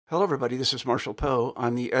Hello, everybody. This is Marshall Poe.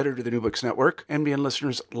 I'm the editor of the New Books Network. NBN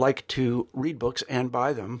listeners like to read books and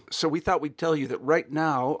buy them. So we thought we'd tell you that right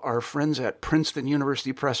now, our friends at Princeton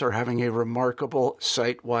University Press are having a remarkable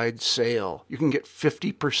site-wide sale. You can get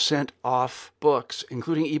 50% off books,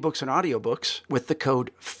 including ebooks and audiobooks, with the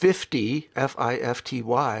code 50,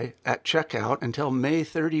 F-I-F-T-Y, at checkout until May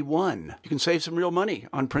 31. You can save some real money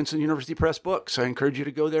on Princeton University Press books. I encourage you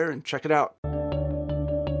to go there and check it out.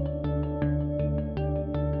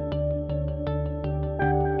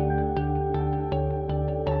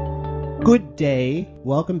 Good day.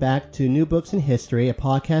 Welcome back to New Books in History, a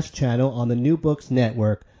podcast channel on the New Books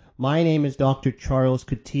Network. My name is Dr. Charles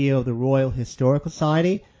Coutinho of the Royal Historical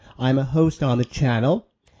Society. I'm a host on the channel,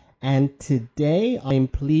 and today I'm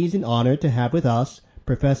pleased and honored to have with us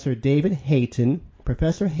Professor David Hayton.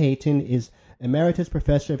 Professor Hayton is Emeritus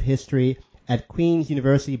Professor of History at Queen's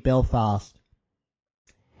University Belfast.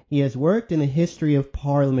 He has worked in the history of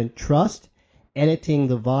Parliament Trust, editing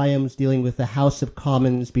the volumes dealing with the House of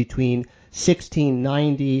Commons between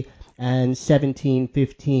 1690 and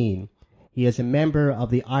 1715. He is a member of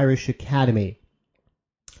the Irish Academy.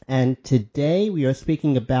 And today we are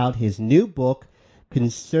speaking about his new book,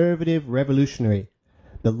 Conservative Revolutionary,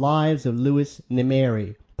 The Lives of Louis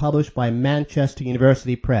Nemeri, published by Manchester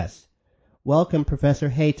University Press. Welcome, Professor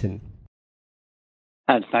Hayton.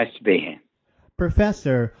 It's nice to be here.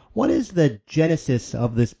 Professor, what is the genesis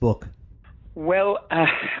of this book? Well,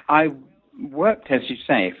 I worked, as you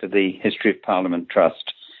say, for the History of Parliament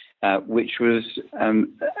Trust, which was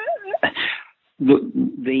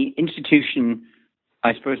the institution,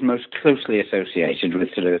 I suppose, most closely associated with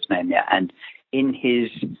Sir Louis Namur. And in his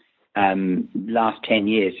last 10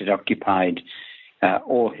 years, it occupied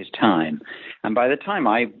all his time. And by the time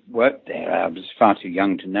I worked there, I was far too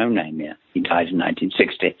young to know Namur. He died in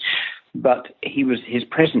 1960. But his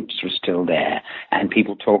presence was still there, and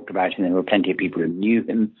people talked about him. There were plenty of people who knew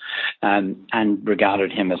him and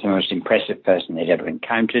regarded him as the most impressive person they'd ever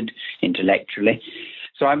encountered intellectually.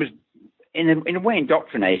 So I was, in a way,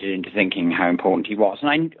 indoctrinated into thinking how important he was. And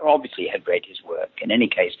I obviously had read his work in any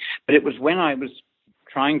case, but it was when I was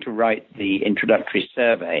trying to write the introductory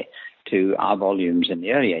survey to our volumes in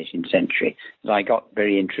the early 18th century that I got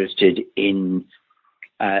very interested in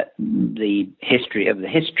the history of the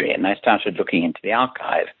history, and I started looking into the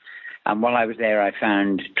archive. And while I was there, I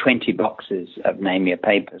found 20 boxes of Namur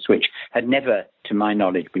papers, which had never, to my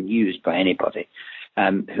knowledge, been used by anybody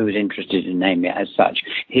who was interested in Namur as such.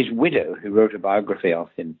 His widow, who wrote a biography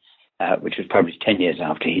of him, which was published 10 years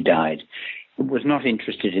after he died, was not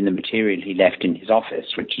interested in the material he left in his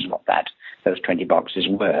office, which is what those 20 boxes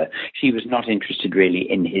were. She was not interested really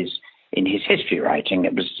in his history writing.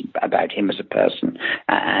 It was about him as a person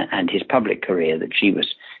and his public career that she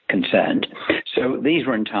was concerned. So these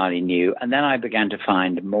were entirely new. And then I began to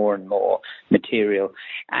find more and more material.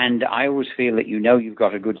 And I always feel that you've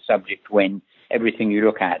got a good subject when everything you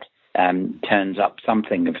look at turns up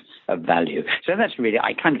something of value. So that's really,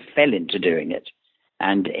 I kind of fell into doing it.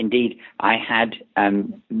 And indeed, I had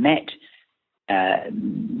met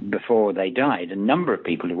before they died, a number of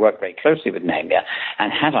people who worked very closely with Namur,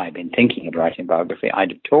 and had I been thinking of writing a biography,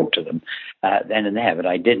 I'd have talked to them then and there, but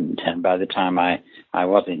I didn't, and by the time I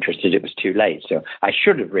was interested, it was too late. So I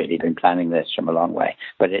should have really been planning this from a long way,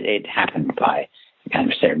 but it happened by kind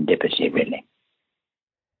of serendipity, really.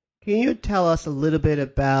 Can you tell us a little bit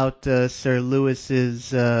about Sir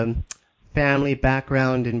Louis's family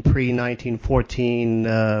background in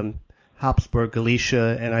pre-1914 Habsburg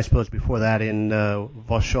Galicia, and I suppose before that in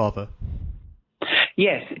Warsaw?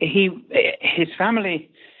 Yes, his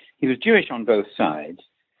family, he was Jewish on both sides.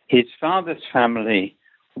 His father's family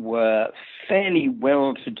were fairly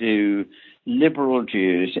well-to-do liberal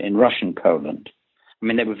Jews in Russian Poland. I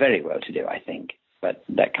mean, they were very well-to-do, I think, but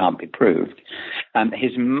that can't be proved. On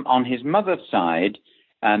his mother's side,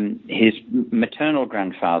 his maternal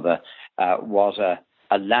grandfather was a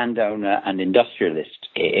landowner and industrialist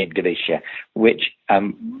in Galicia, which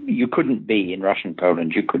you couldn't be in Russian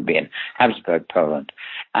Poland, you could be in Habsburg Poland.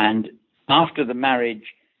 And after the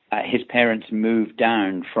marriage, his parents moved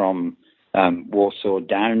down from Warsaw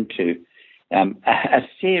down to a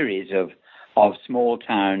series of small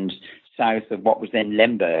towns south of what was then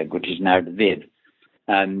Lemberg, which is now Lviv,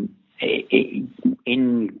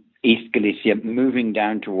 in East Galicia, moving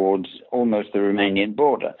down towards almost the Romanian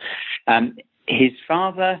border. His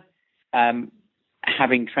father,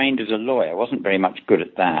 having trained as a lawyer, wasn't very much good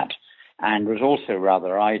at that, and was also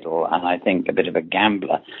rather idle and I think a bit of a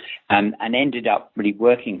gambler, and ended up really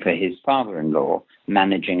working for his father-in-law,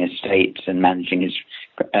 managing estates and managing his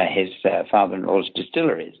father-in-law's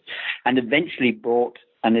distilleries, and eventually bought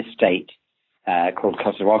an estate called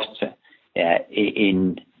Kosovovce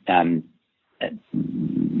in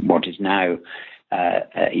what is now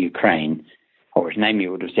Ukraine, or his name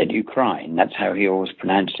you would have said Ukraine. That's how he always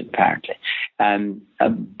pronounced it, apparently.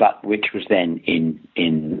 But which was then in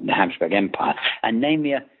the Habsburg Empire. And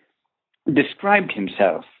Namier described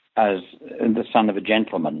himself as the son of a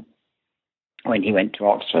gentleman when he went to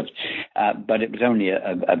Oxford, but it was only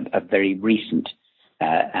a very recent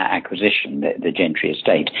acquisition, the gentry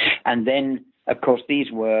estate. And then, of course,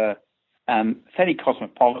 these were fairly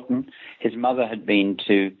cosmopolitan. His mother had been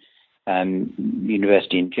to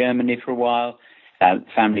university in Germany for a while.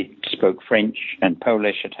 Family spoke French and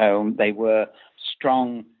Polish at home. They were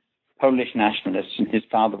strong Polish nationalists, and his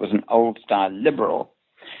father was an old-style liberal,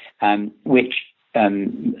 which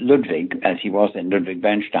Ludwig, as he was then, Ludwig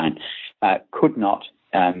Bernstein, could not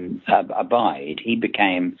abide. He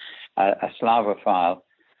became a Slavophile,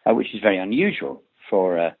 which is very unusual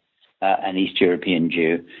for an East European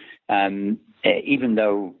Jew, even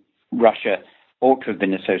though Russia ought to have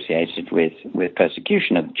been associated with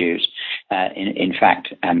persecution of the Jews. In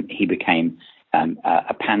fact, he became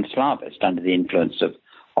a pan-Slavist under the influence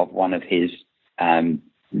of one of his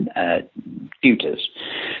tutors.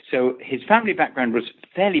 So his family background was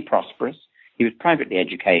fairly prosperous. He was privately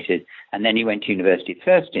educated, and then he went to university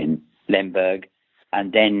first in Lemberg,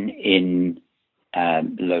 and then in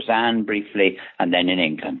Lausanne briefly, and then in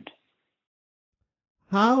England.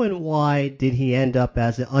 How and why did he end up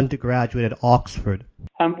as an undergraduate at Oxford?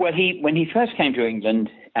 Well, when he first came to England,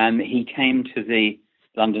 he came to the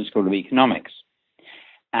London School of Economics.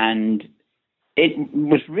 And it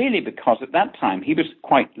was really because at that time he was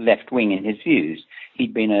quite left-wing in his views.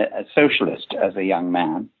 He'd been a socialist as a young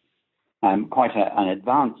man, quite an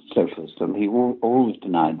advanced socialist, although he always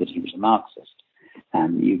denied that he was a Marxist.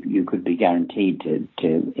 You could be guaranteed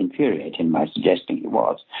to infuriate him by suggesting he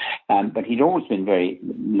was. But he'd always been very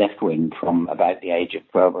left-wing from about the age of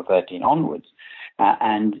 12 or 13 onwards.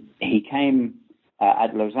 And he came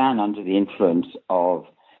at Lausanne under the influence of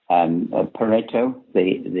Pareto,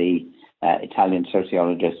 the Italian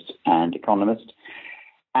sociologist and economist.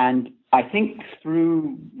 And I think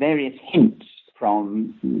through various hints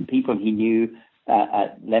from people he knew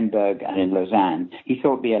at Lemberg and in Lausanne, he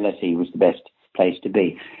thought the LSE was the best place to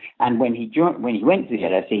be. And when he went to the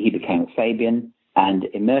LSE, he became a Fabian and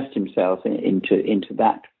immersed himself into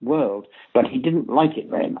that world, but he didn't like it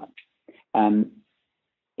very much.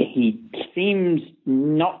 He seems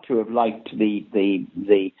not to have liked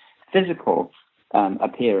the physical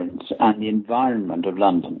appearance and the environment of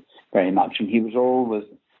London very much, and he was always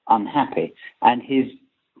unhappy. And his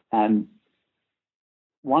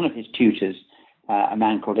one of his tutors, a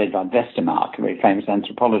man called Edvard Westermarck, a very famous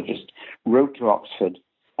anthropologist, wrote to Oxford,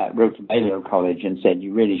 wrote to Balliol College and said,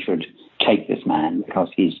 "You really should take this man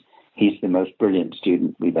because he's the most brilliant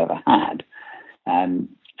student we've ever had."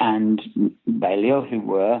 And Balliol, who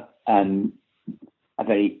were a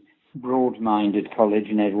very broad-minded college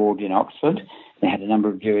in Edwardian Oxford, they had a number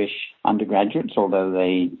of Jewish undergraduates, although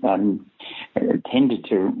they tended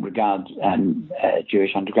to regard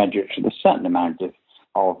Jewish undergraduates with a certain amount of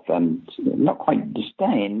not quite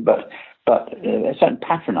disdain, but a certain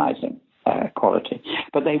patronizing quality.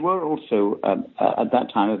 But they were also at that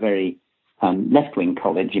time a very left-wing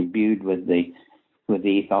college, imbued with the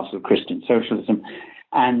ethos of Christian socialism,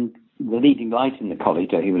 and the leading light in the college,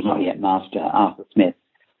 though he was not yet master, Arthur Smith,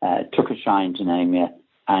 took a shine to Namier,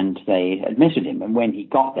 and they admitted him. And when he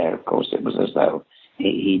got there, of course, it was as though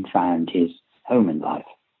he'd found his home in life.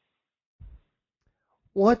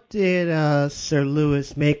 What did Sir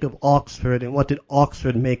Lewis make of Oxford, and what did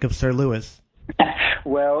Oxford make of Sir Lewis?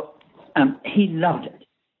 Well, he loved it.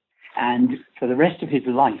 And for the rest of his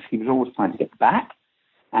life, he was always trying to get back.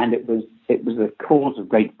 And it was a cause of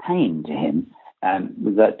great pain to him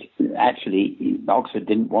that actually Oxford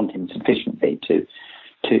didn't want him sufficiently to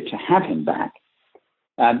have him back.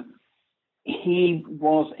 He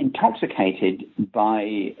was intoxicated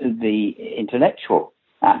by the intellectual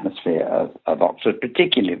atmosphere of Oxford,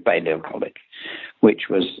 particularly of Balliol College, which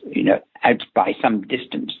was, out by some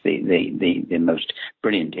distance the most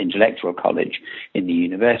brilliant intellectual college in the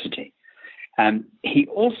university. He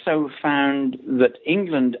also found that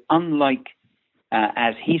England, unlike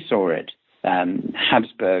as he saw it,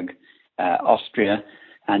 Habsburg, Austria,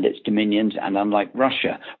 and its dominions, and unlike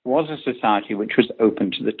Russia, was a society which was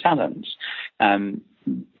open to the talents.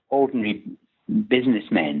 Ordinary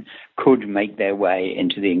businessmen could make their way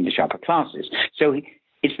into the English upper classes. So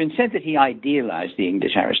it's been said that he idealized the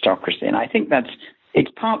English aristocracy, and I think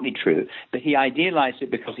it's partly true, but he idealized it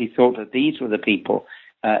because he thought that these were the people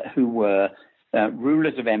who were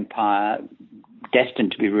rulers of empire,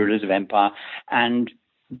 destined to be rulers of empire, and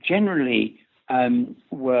generally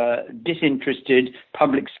were disinterested,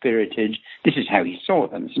 public-spirited. This is how he saw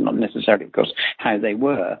them. It's not necessarily, of course, how they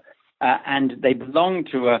were. And they belonged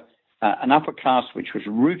to an upper class which was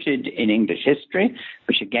rooted in English history,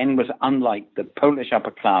 which again was unlike the Polish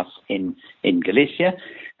upper class in Galicia,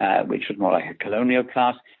 which was more like a colonial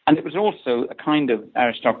class. And it was also a kind of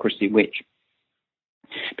aristocracy which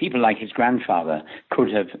people like his grandfather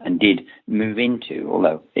could have and did move into,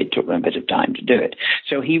 although it took them a bit of time to do it.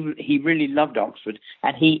 So he really loved Oxford,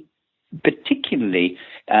 and he particularly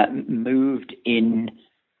moved in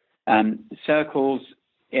circles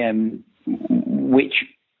which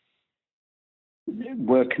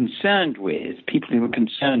were concerned with, people who were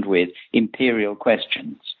concerned with imperial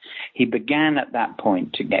questions. He began at that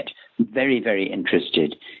point to get very, very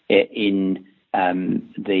interested in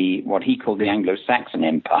what he called the Anglo-Saxon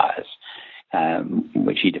empires,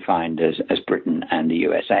 which he defined as Britain and the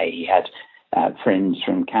USA. He had friends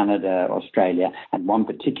from Canada, Australia, and one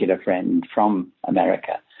particular friend from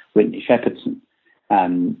America, Whitney Shepherdson,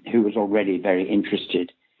 who was already very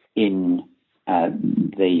interested in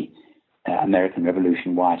the American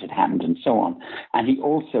Revolution, why it had happened, and so on. And he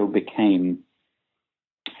also became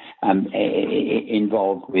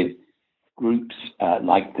involved with groups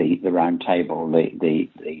like the Round Table, the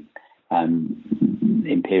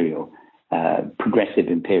imperial, progressive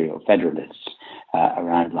imperial federalists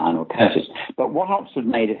around Lionel Curtis. But what Oxford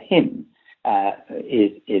made of him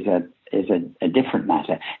is a different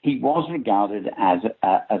matter. He was regarded as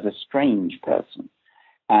a strange person.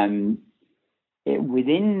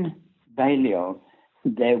 Within Balliol,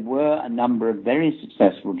 there were a number of very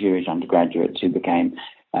successful Jewish undergraduates who became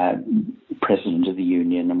president of the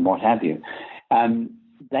Union and what have you.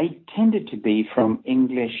 They tended to be from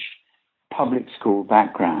English public school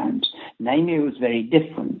backgrounds. Namier was very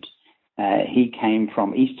different. He came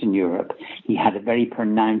from Eastern Europe. He had a very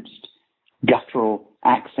pronounced guttural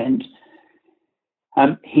accent.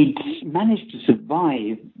 He managed to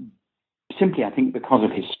survive simply, I think, because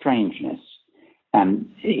of his strangeness.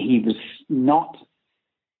 He was not.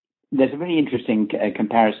 There's a very interesting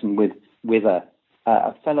comparison with a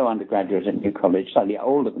fellow undergraduate at New College, slightly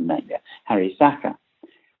older than Namier, Harry Sacker,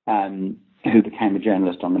 who became a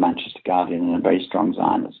journalist on the Manchester Guardian and a very strong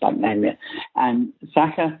Zionist like Namier. And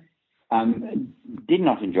Sacker did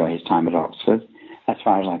not enjoy his time at Oxford, as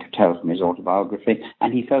far as I could tell from his autobiography,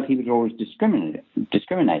 and he felt he was always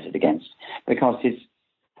discriminated against because his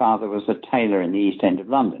father was a tailor in the East End of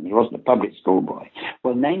London. He wasn't a public school boy.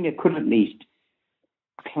 Well, Namier could at least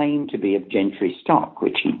claim to be of gentry stock,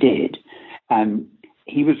 which he did.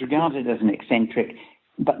 He was regarded as an eccentric,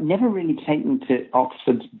 but never really taken to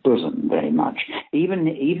Oxford's bosom very much. Even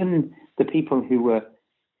the people who were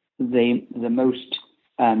the most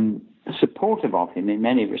supportive of him in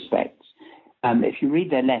many respects, if you read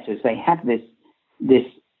their letters, they had this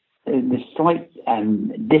slight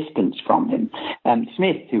distance from him.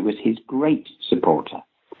 Smith, who was his great supporter,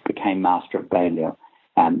 became master of Balliol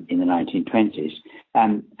in the 1920s,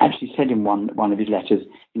 actually said in one of his letters,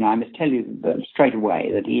 I must tell you straight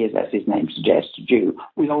away that he is, as his name suggests, a Jew,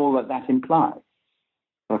 with all that implies.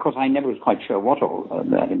 Well, of course, I never was quite sure what all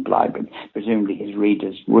that implied, but presumably his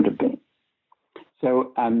readers would have been.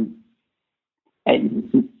 So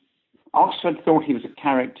Oxford thought he was a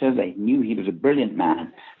character. They knew he was a brilliant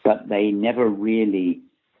man, but they never really,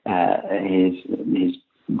 his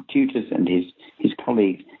tutors and his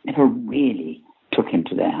colleagues never really took him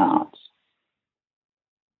to their hearts.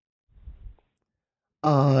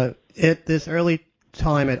 At this early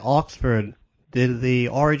time at Oxford, did the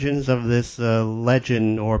origins of this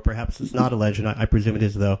legend, or perhaps it's not a legend, I presume it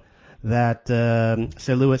is though, that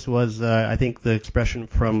Sir Lewis was, I think the expression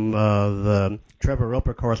from the Trevor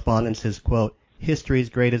Roper correspondence is, quote, history's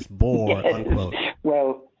greatest bore, yes. Unquote.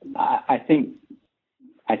 Well, I think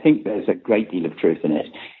there's a great deal of truth in it.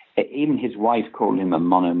 Even his wife called him a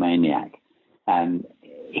monomaniac.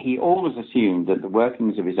 He always assumed that the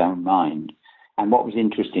workings of his own mind and what was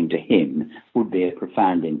interesting to him would be of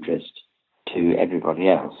profound interest to everybody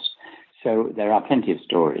else. So there are plenty of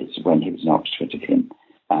stories when he was in Oxford of him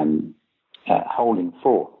holding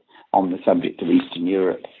forth on the subject of Eastern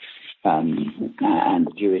Europe and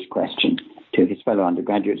the Jewish question to his fellow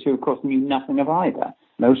undergraduates, who of course knew nothing of either.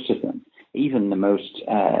 Most of them, even the most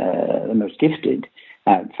gifted,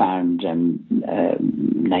 found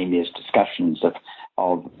Namier's discussions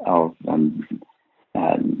of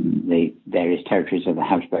the various territories of the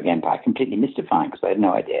Habsburg Empire completely mystifying, because they had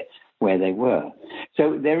no idea where they were.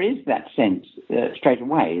 So there is that sense straight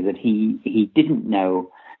away that he didn't know.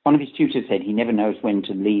 One of his tutors said he never knows when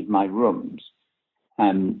to leave my rooms.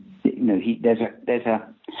 there's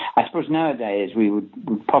a. I suppose nowadays we would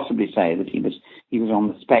possibly say that he was on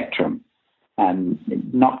the spectrum,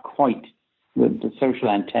 not quite. The social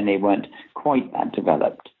antennae weren't quite that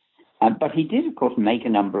developed, but he did, of course, make a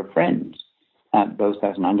number of friends, both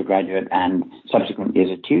as an undergraduate and subsequently as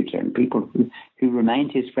a tutor, and people who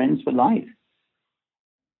remained his friends for life.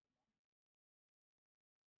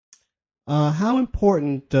 How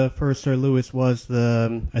important for Sir Lewis was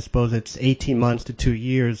I suppose it's 18 months to 2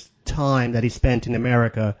 years time that he spent in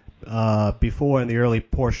America before in the early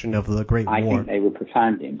portion of the Great War? I think they were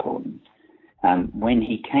profoundly important. When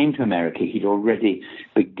he came to America, he'd already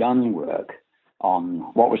begun work on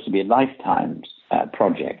what was to be a lifetime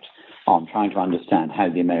project on trying to understand how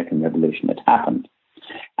the American Revolution had happened.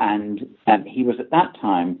 And he was at that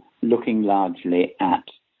time looking largely at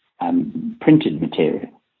printed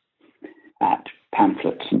material, at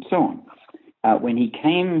pamphlets and so on. When he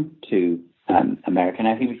came to America,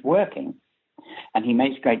 now he was working, and he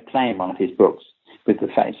makes great play in one of his books with the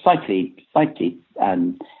fact, slightly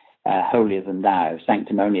holier than thou,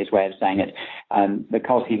 sanctimonious way of saying it,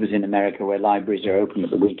 because he was in America where libraries are open at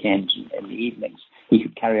the weekends and in the evenings, he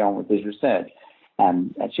could carry on with his research,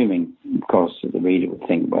 assuming, of course, that the reader would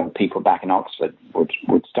think, well, people back in Oxford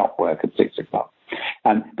would stop work at 6 o'clock.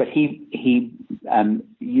 But he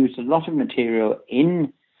used a lot of material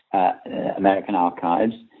in American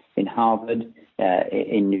archives, in Harvard,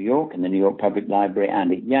 in New York, in the New York Public Library,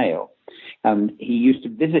 and at Yale. He used to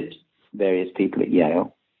visit various people at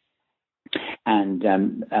Yale. And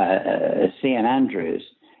C.N. Andrews,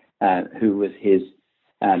 who was his,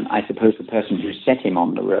 I suppose, the person who set him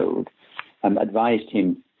on the road, advised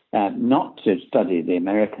him not to study the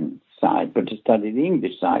American side, but to study the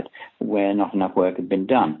English side, where not enough work had been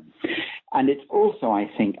done. And it's also, I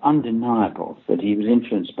think, undeniable that he was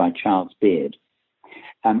influenced by Charles Beard,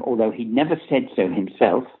 although he never said so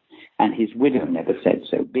himself, and his widow never said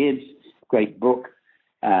so. Beard's great book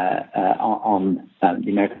on the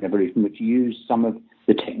American Revolution, which used some of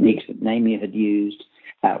the techniques that Namier had used,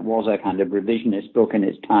 was a kind of revisionist book in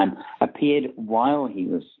its time, appeared while he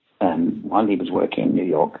was working in New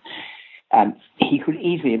York. He could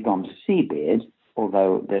easily have gone to see Beard,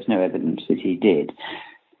 although there's no evidence that he did.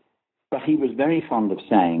 But he was very fond of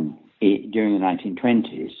saying during the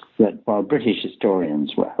 1920s that while British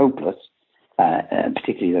historians were hopeless,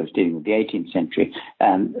 particularly those dealing with the 18th century,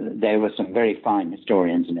 there were some very fine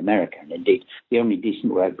historians in America. And indeed, the only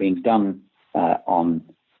decent work being done on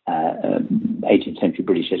 18th century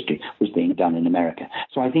British history was being done in America.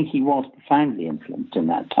 So I think he was profoundly influenced in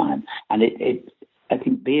that time. And I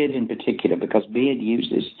think Beard in particular, because Beard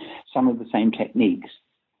uses some of the same techniques,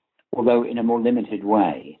 although in a more limited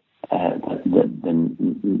way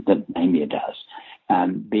than Namier does.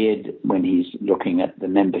 Beard, when he's looking at the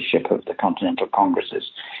membership of the Continental Congresses,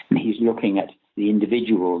 and he's looking at the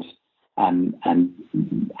individuals and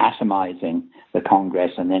atomizing the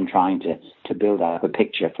Congress and then trying to build up a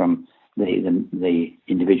picture from the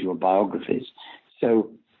individual biographies.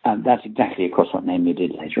 So that's exactly, of course, what Namier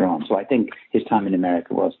did later on. So I think his time in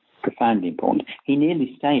America was profoundly important. He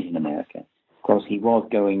nearly stayed in America. Of course, he was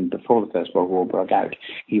going, before the First World War broke out,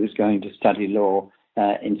 he was going to study law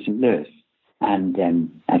in St. Louis. And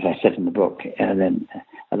as I said in the book, then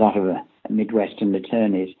a lot of Midwestern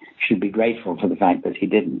attorneys should be grateful for the fact that he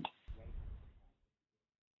didn't.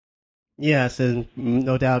 Yes, and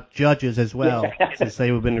no doubt judges as well, since they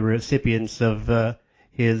have been the recipients of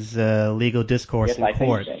his legal discourse in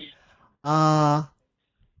court. So.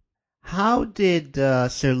 How did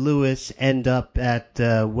Sir Lewis end up at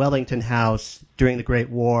Wellington House during the Great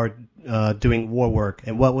War, doing war work,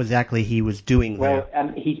 and what exactly he was doing there?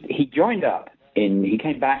 Well, he joined up he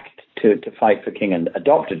came back to fight for king and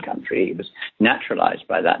adopted country. He was naturalized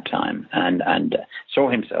by that time and saw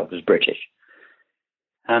himself as British.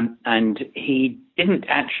 And he didn't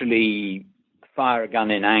actually fire a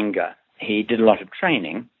gun in anger. He did a lot of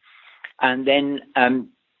training. And then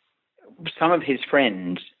some of his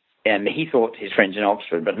friends, he thought his friends in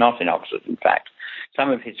Oxford, but not in Oxford, in fact, some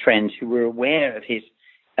of his friends who were aware of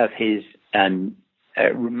his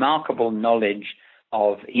remarkable knowledge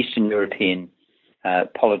of Eastern European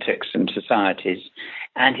politics and societies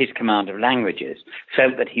and his command of languages,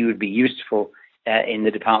 felt that he would be useful in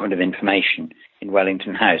the Department of Information in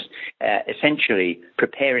Wellington House, essentially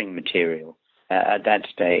preparing material at that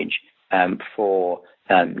stage for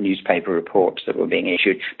newspaper reports that were being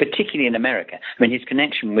issued, particularly in America. I mean, his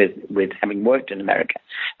connection with having worked in America,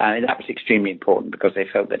 that was extremely important because they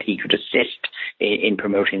felt that he could assist in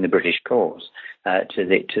promoting the British cause to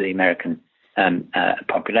the American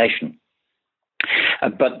population.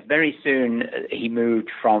 But very soon he moved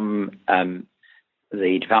from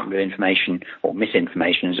the Department of Information, or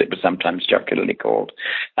Misinformation as it was sometimes jocularly called,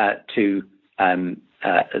 to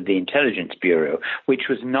the Intelligence Bureau, which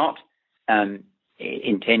was not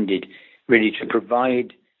intended really to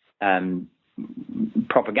provide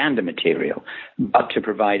propaganda material, but to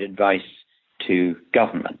provide advice to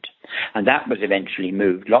government. And that was eventually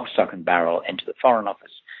moved lock, stock and barrel into the Foreign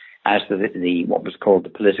Office as the what was called the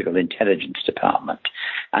Political Intelligence Department.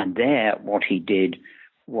 And there, what he did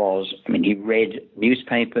was, he read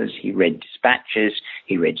newspapers, he read dispatches,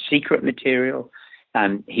 he read secret material,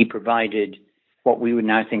 and he provided what we would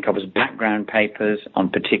now think of as background papers on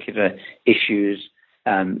particular issues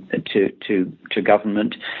to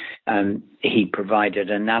government. He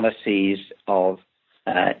provided analyses of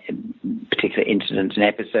particular incidents and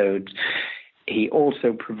episodes. He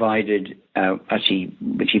also provided,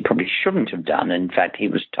 which he probably shouldn't have done, in fact he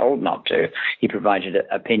was told not to, he provided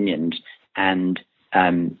opinions and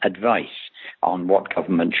advice on what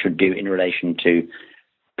government should do in relation to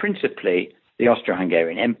principally the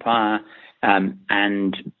Austro-Hungarian Empire,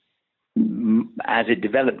 and as it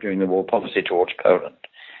developed during the war, policy towards Poland.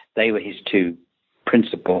 They were his two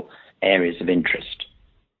principal areas of interest.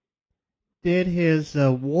 Did his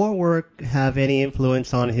war work have any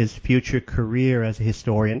influence on his future career as a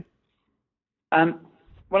historian?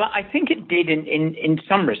 Well, I think it did in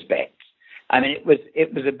some respects. It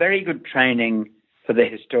was a very good training for the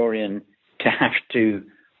historian to have to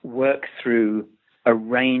work through a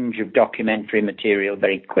range of documentary material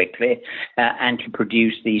very quickly and to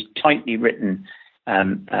produce these tightly written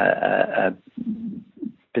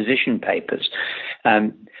position papers.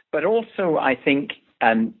 But also, I think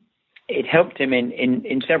it helped him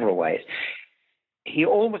in several ways. He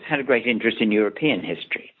always had a great interest in European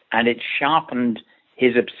history, and it sharpened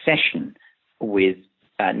his obsession with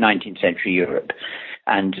 19th century Europe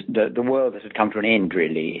and the world that had come to an end,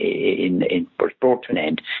 really, was brought to an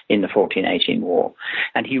end in the 1418 war.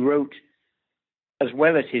 And he wrote, as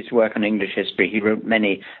well as his work on English history, he wrote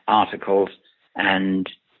many articles and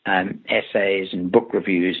essays and book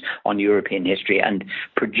reviews on European history and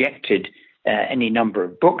projected any number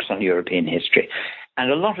of books on European history.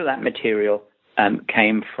 And a lot of that material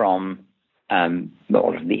came from,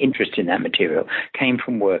 all of the interest in that material came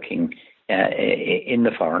from working in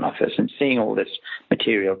the Foreign Office and seeing all this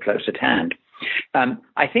material close at hand.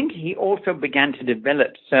 I think he also began to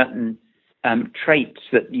develop certain traits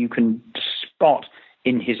that you can spot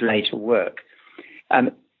in his later work.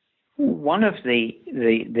 One of the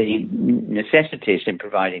necessities in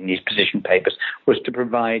providing these position papers was to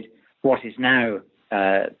provide what is now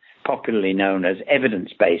popularly known as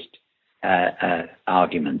evidence-based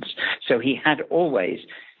arguments. So he had always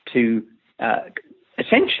to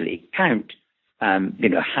essentially count,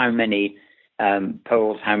 how many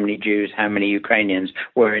Poles, how many Jews, how many Ukrainians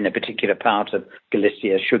were in a particular part of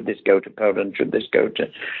Galicia. Should this go to Poland? Should this go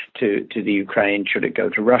to the Ukraine? Should it go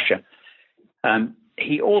to Russia?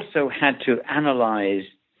 He also had to analyze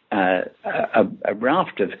a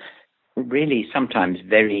raft of really sometimes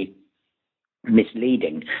very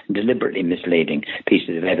misleading, deliberately misleading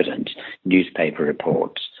pieces of evidence, newspaper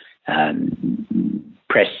reports,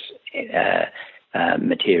 press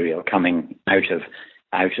material coming out of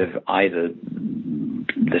either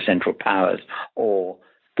the Central Powers or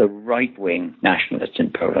the right-wing nationalists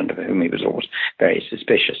in Poland, of whom he was always very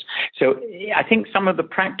suspicious. So I think some of the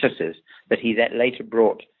practices that he later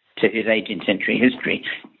brought to his 18th century history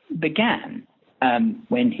began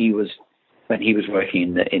when he was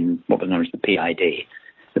working in what was known as the PID,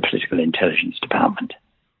 the Political Intelligence Department.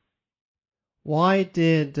 Why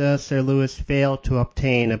did Sir Lewis fail to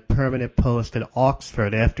obtain a permanent post at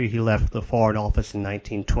Oxford after he left the Foreign Office in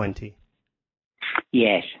 1920?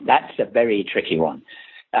 Yes, that's a very tricky one.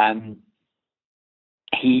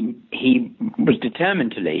 He was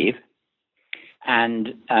determined to leave, and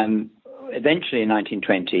eventually in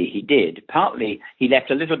 1920 he did. Partly he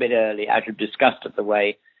left a little bit early out of disgust at the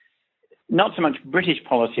way not so much British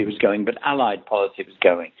policy was going, but Allied policy was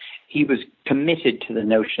going. He was committed to the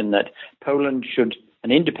notion that Poland should,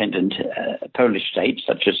 an independent Polish state,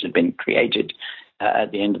 such as had been created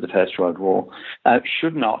at the end of the First World War,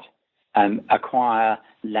 should not acquire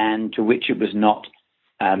land to which it was not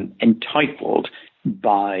entitled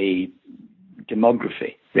by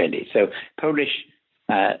demography, really. So Polish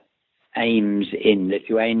aims in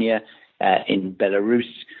Lithuania, in Belarus,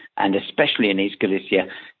 and especially in East Galicia,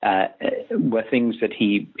 were things that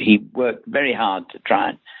he worked very hard to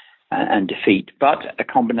try and defeat. But a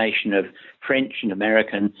combination of French and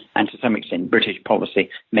American, and to some extent British policy,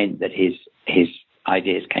 meant that his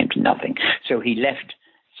ideas came to nothing. So he left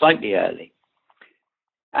slightly early.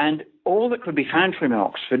 And all that could be found for him at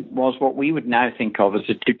Oxford was what we would now think of as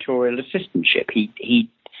a tutorial assistantship. He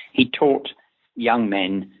taught young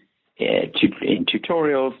men in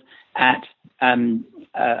tutorials at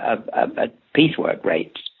piecework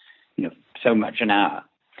rates, so much an hour.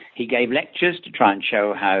 He gave lectures to try and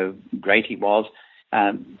show how great he was,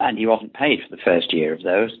 and he wasn't paid for the first year of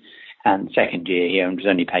those. And the second year, he was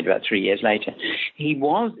only paid about 3 years later. He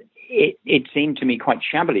was, it seemed to me, quite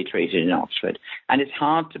shabbily treated in Oxford, and it's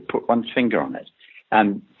hard to put one's finger on it.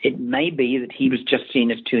 It may be that he was just seen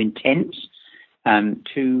as too intense,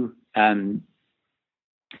 too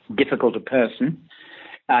difficult a person.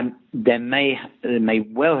 There may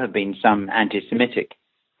well have been some anti-Semitic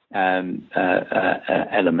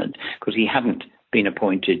element, because he hadn't been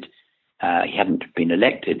appointed, he hadn't been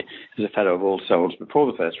elected as a Fellow of All Souls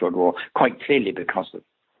before the First World War, quite clearly because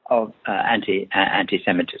of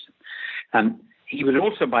anti-Semitism. He was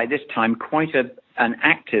also by this time quite an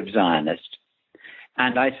active Zionist,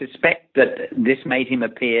 and I suspect that this made him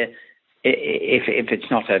appear, if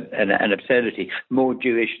it's not an absurdity, more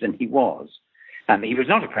Jewish than he was. He was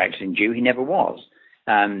not a practicing Jew; he never was.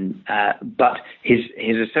 But his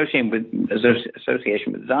association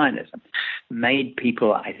with Zionism made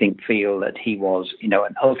people, I think, feel that he was, an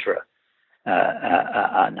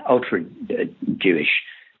ultra Jewish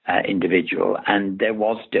individual, and there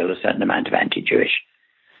was still a certain amount of anti-Jewish,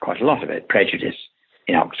 quite a lot of it, prejudice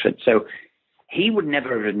in Oxford. So he would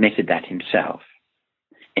never have admitted that himself.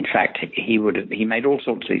 In fact, he made all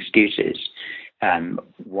sorts of excuses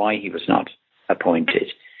why he was not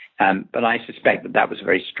appointed. But I suspect that was a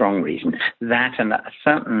very strong reason. That and a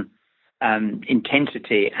certain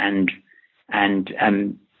intensity and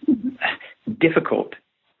difficult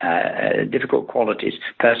qualities,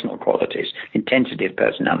 personal qualities, intensity of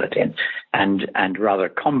personality, and rather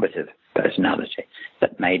combative personality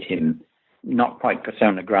that made him not quite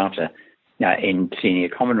persona grata in senior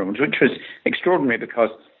common rooms, which was extraordinary because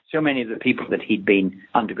so many of the people that he'd been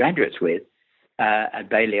undergraduates with at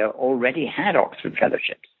Balliol already had Oxford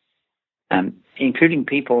fellowships, including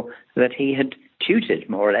people that he had tutored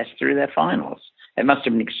more or less through their finals. It must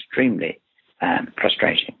have been extremely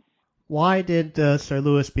frustrating. Why did Sir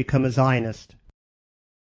Lewis become a Zionist?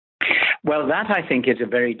 Well, that I think is a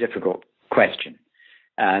very difficult question.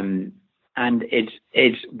 And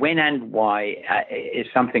it's when and why is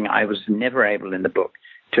something I was never able in the book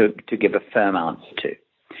to give a firm answer to.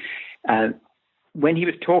 When he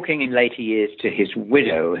was talking in later years to his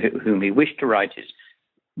widow, whom he wished to write his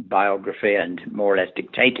biography and more or less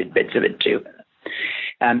dictated bits of it to her,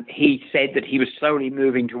 he said that he was slowly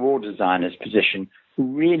moving towards a Zionist position,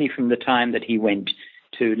 really from the time that he went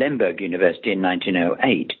to Lemberg University in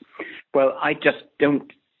 1908. Well, I just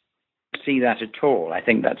don't see that at all. I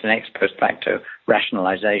think that's an ex post facto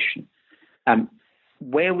rationalization.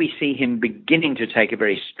 Where we see him beginning to take a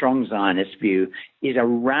very strong Zionist view is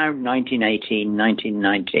around 1918,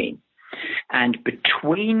 1919. And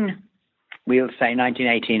between, we'll say,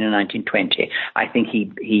 1918 and 1920, I think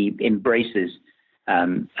he embraces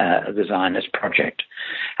the Zionist project.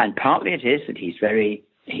 And partly it is that he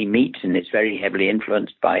meets and is very heavily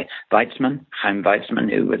influenced by Weizmann, Chaim Weizmann,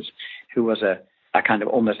 who was a kind of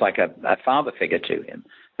almost like a father figure to him,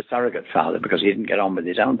 a surrogate father, because he didn't get on with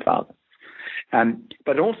his own father.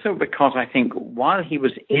 But also because I think while he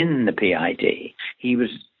was in the PID, he was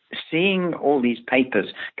seeing all these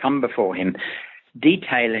papers come before him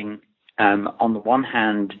detailing, on the one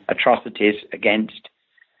hand, atrocities against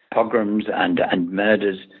pogroms and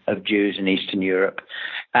murders of Jews in Eastern Europe,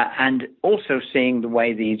 and also seeing the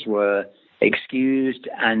way these were excused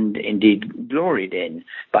and indeed gloried in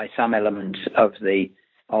by some elements of the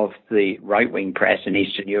right-wing press in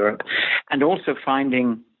Eastern Europe, and also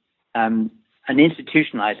finding an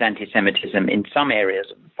institutionalized anti-Semitism in some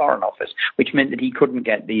areas of the Foreign Office, which meant that he couldn't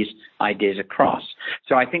get these ideas across.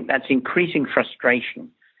 So I think that's increasing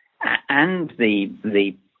frustration, and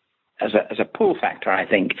as a pull factor, I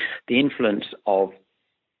think, the influence of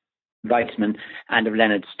Weizmann and of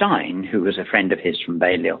Leonard Stein, who was a friend of his from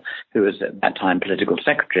Balliol, who was at that time political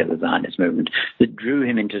secretary of the Zionist movement, that drew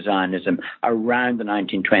him into Zionism around the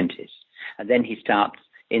 1920s. And then he starts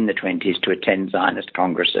in the 20s to attend Zionist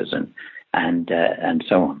congresses and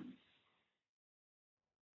so on.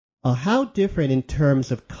 How different in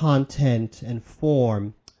terms of content and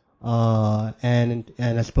form, and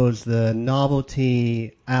I suppose the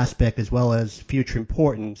novelty aspect as well as future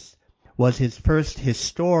importance, was his first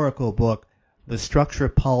historical book, The Structure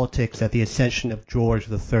of Politics at the Ascension of George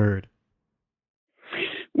III?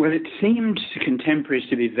 Well, it seemed to contemporaries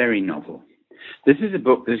to be very novel. This is a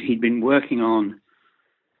book that he'd been working on,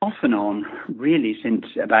 off and on, really since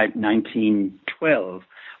about 1912,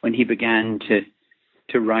 when he began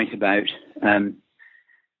to write about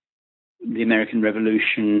the American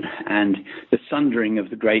Revolution and the sundering of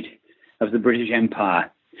the British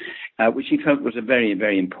Empire, which he felt was a very,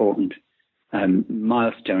 very important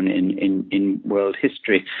milestone in world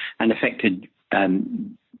history, and affected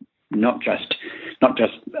not just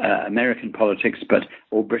American politics,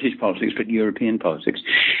 or British politics, but European politics.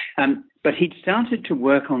 But he'd started to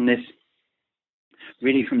work on this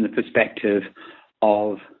really from the perspective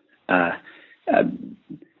of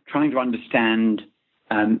trying to understand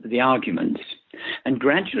the arguments. And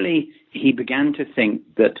gradually he began to think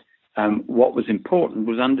that what was important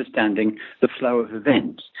was understanding the flow of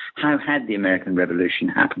events. How had the American Revolution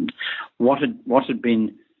happened? What had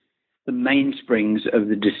been the mainsprings of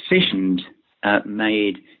the decisions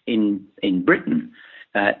made in Britain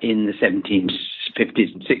in the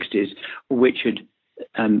 1750s and 60s, which had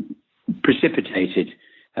precipitated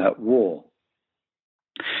war.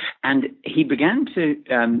 And he began to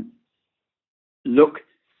look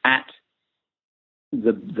at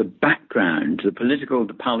the background, the political,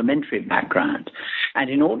 the parliamentary background. And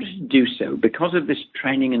in order to do so, because of this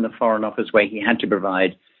training in the Foreign Office where he had to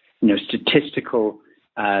provide, statistical,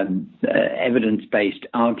 evidence-based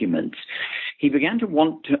arguments, he began to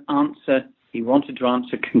want to answer,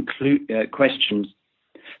 questions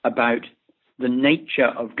about the nature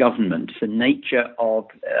of government, the nature of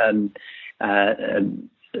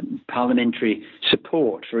parliamentary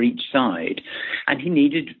support for each side. And he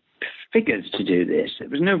needed figures to do this. It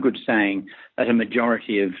was no good saying that a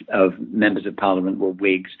majority of members of Parliament were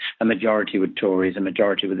Whigs, a majority were Tories, a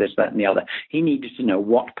majority were this, that, and the other. He needed to know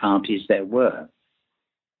what parties there were.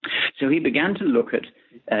 So he began to look at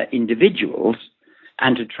individuals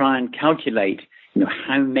and to try and calculate,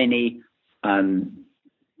 how many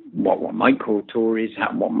what one might call Tories,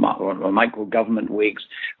 what one might call government Whigs,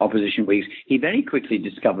 opposition Whigs. He very quickly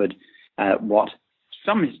discovered what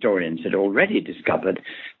some historians had already discovered,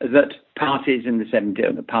 that parties in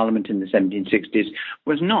the Parliament in the 1760s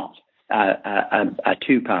was not a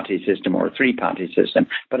two-party system or a three-party system,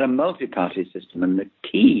 but a multi-party system. And the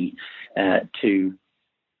key to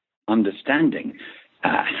understanding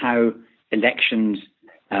how elections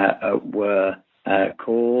were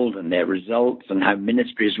called and their results and how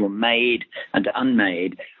ministries were made and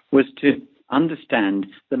unmade was to understand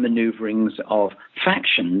the maneuverings of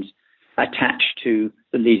factions attached to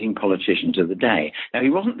the leading politicians of the day. Now, he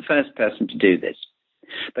wasn't the first person to do this,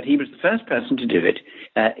 but he was the first person to do it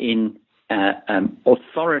in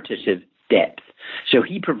authoritative depth. So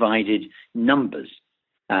he provided numbers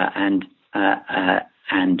and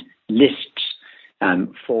lists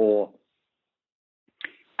for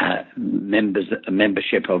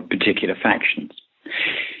membership of particular factions.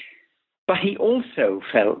 But he also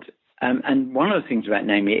felt, and one of the things about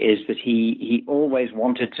Namia is that he always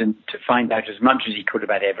wanted to find out as much as he could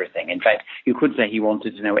about everything. In fact, you could say he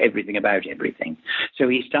wanted to know everything about everything. So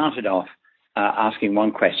he started off asking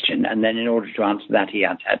one question, and then in order to answer that, he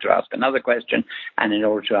had to ask another question, and in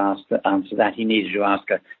order to answer that, he needed to ask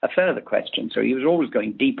a further question. So he was always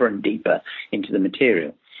going deeper and deeper into the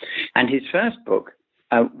material. And his first book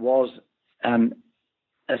was,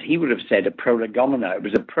 as he would have said, a prolegomena. It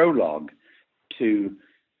was a prologue to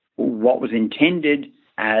what was intended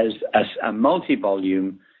as a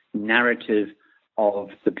multi-volume narrative of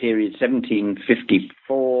the period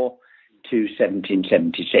 1754 to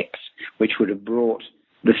 1776, which would have brought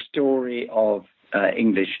the story of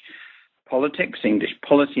English politics, English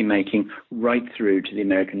policy making, right through to the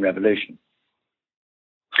American Revolution.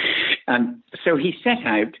 So he set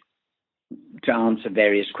out to answer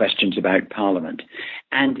various questions about Parliament,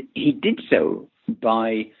 and he did so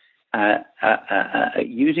by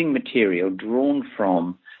using material drawn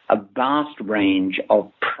from a vast range of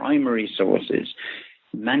primary sources,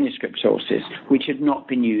 manuscript sources, which had not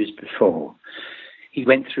been used before. He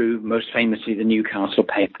went through, most famously, the Newcastle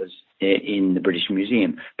Papers in the British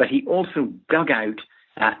Museum, but he also dug out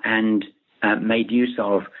and made use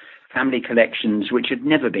of family collections which had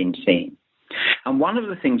never been seen. And one of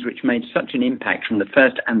the things which made such an impact from the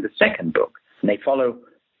first and the second book, and they follow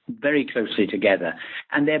very closely together,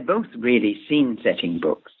 and they're both really scene-setting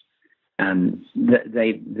books.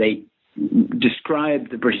 They describe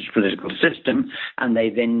the British political system, and they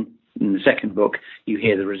then, in the second book, you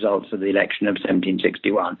hear the results of the election of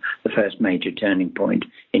 1761, the first major turning point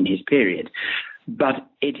in his period. But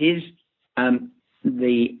it is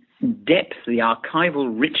the depth, the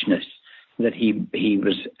archival richness that he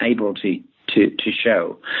was able to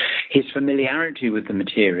show, his familiarity with the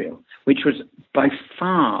material, which was by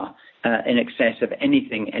far in excess of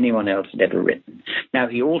anything anyone else had ever written. Now,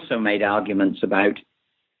 he also made arguments about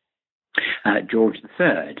George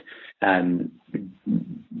III,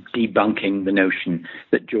 debunking the notion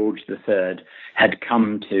that George III had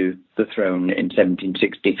come to the throne in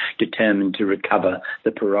 1760 determined to recover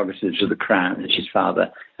the prerogatives of the crown that his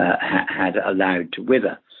father had allowed to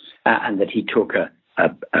wither, and that he took a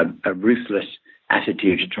ruthless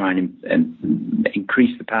attitude to try and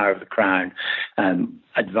increase the power of the crown,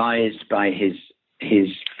 advised by his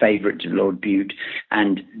favourite Lord Bute,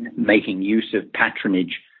 and making use of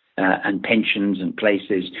patronage and pensions and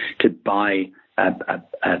places to buy a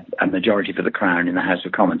majority for the crown in the House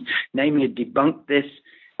of Commons. Namely, debunked this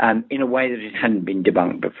in a way that it hadn't been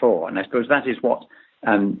debunked before. And I suppose that is what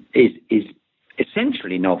is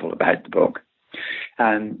essentially novel about the book,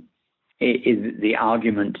 is the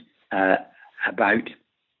argument about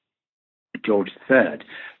George III.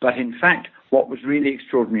 But in fact, what was really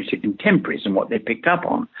extraordinary to contemporaries and what they picked up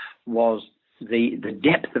on was the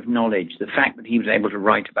depth of knowledge, the fact that he was able to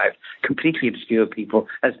write about completely obscure people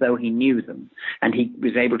as though he knew them. And he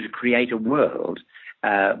was able to create a world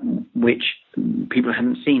which people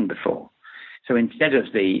hadn't seen before. So instead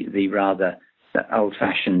of the rather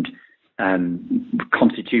old-fashioned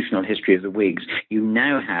constitutional history of the Whigs, you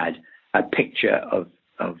now had a picture of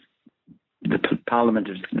the Parliament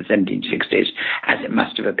of the 1760s as it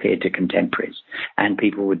must have appeared to contemporaries. And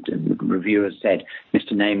reviewers said,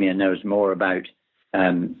 Mr. Namier knows more about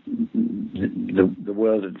the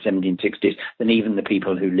world of the 1760s than even the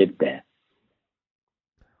people who lived there.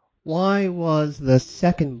 Why was the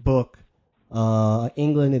second book,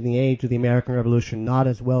 England in the Age of the American Revolution, not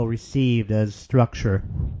as well received as Structure?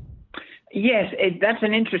 Yes, that's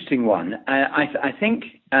an interesting one. I think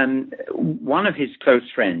one of his close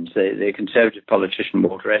friends, the conservative politician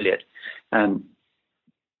Walter Elliot,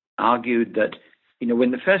 argued that,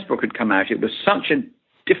 when the first book had come out, it was such a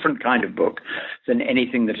different kind of book than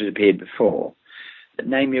anything that had appeared before. That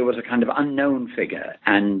Namier was a kind of unknown figure,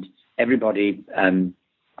 and everybody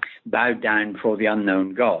bowed down before the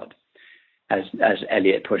unknown God, as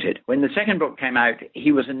Elliot put it. When the second book came out,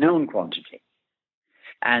 he was a known quantity.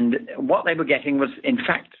 And what they were getting was, in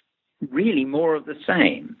fact, really more of the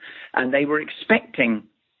same. And they were expecting,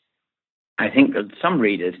 I think that some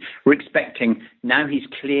readers were expecting, now he's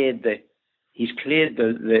cleared the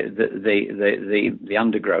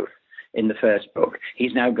undergrowth in the first book.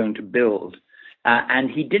 He's now going to build.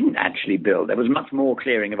 And he didn't actually build. There was much more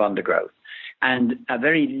clearing of undergrowth and a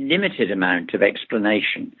very limited amount of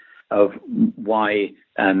explanation of why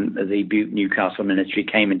the Bute Newcastle Ministry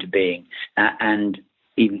came into being, and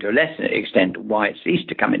even to a lesser extent, why it ceased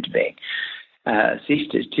to come into being,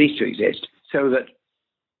 ceased to exist. So that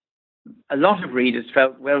a lot of readers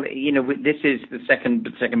felt, well, this is the second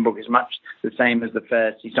book is much the same as the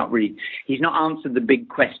first. He's not answered the big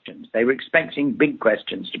questions. They were expecting big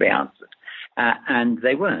questions to be answered, and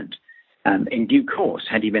they weren't. In due course,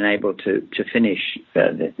 had he been able to finish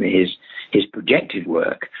his projected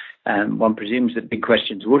work, one presumes that big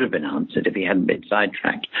questions would have been answered if he hadn't been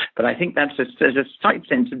sidetracked. But I think there's a slight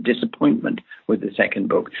sense of disappointment with the second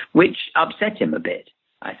book, which upset him a bit,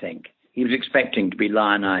 I think. He was expecting to be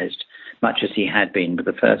lionized much as he had been with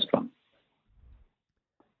the first one.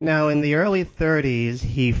 Now, in the early 30s,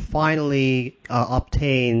 he finally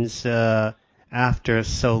obtains, after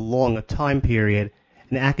so long a time period,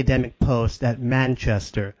 an academic post at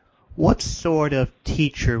Manchester. What sort of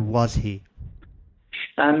teacher was he?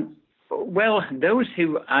 Well, those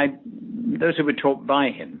who were taught by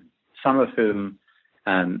him, some of whom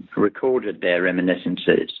recorded their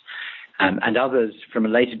reminiscences, and others from a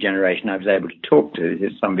later generation I was able to talk to,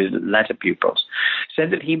 some of his latter pupils,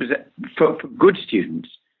 said that he was, for good students,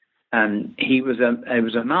 he was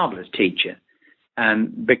a marvelous teacher,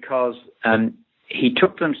 because he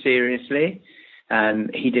took them seriously.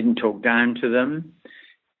 He didn't talk down to them.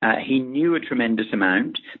 He knew a tremendous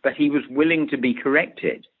amount, but he was willing to be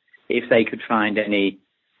corrected if they could find any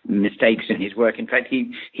mistakes in his work. In fact,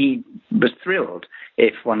 he was thrilled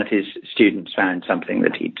if one of his students found something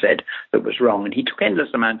that he'd said that was wrong. And he took endless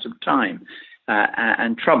amounts of time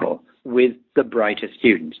and trouble with the brighter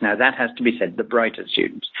students. Now, that has to be said, the brighter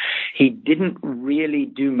students. He didn't really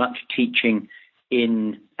do much teaching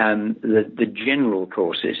in the general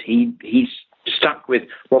courses. He stuck with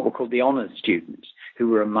what were called the honours students, who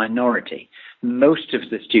were a minority. Most of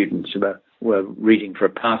the students were reading for a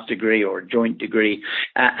pass degree or a joint degree,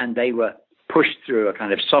 and they were pushed through a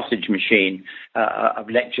kind of sausage machine of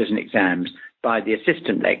lectures and exams by the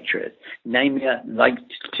assistant lecturers. Namier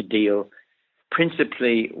liked to deal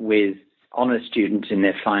principally with honours students in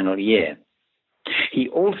their final year. He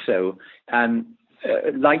also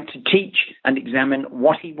liked to teach and examine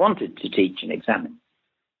what he wanted to teach and examine.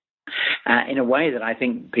 in a way that I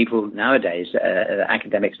think people nowadays,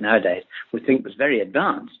 academics nowadays, would think was very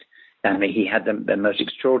advanced. He had the most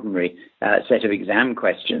extraordinary set of exam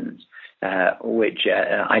questions, which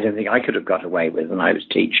I don't think I could have got away with when I was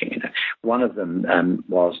teaching. One of them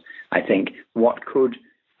was, I think, what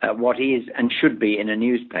is and should be in a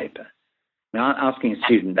newspaper. Now, asking a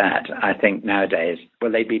student that, I think nowadays,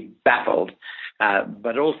 well, they'd be baffled,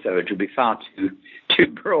 but also it would be far too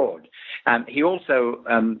broad. He also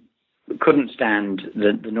couldn't stand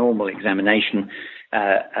the normal examination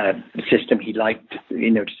system. He liked,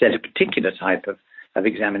 to set a particular type of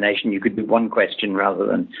examination. You could do one question rather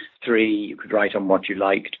than three. You could write on what you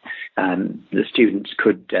liked. The students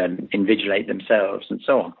could invigilate themselves and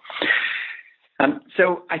so on.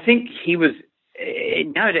 So I think he was,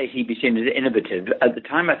 nowadays he'd be seen as innovative. At the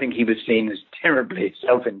time, I think he was seen as terribly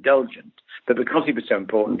self-indulgent, but because he was so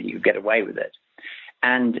important, he could get away with it.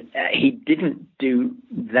 And he didn't do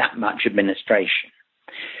that much administration.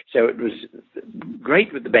 So it was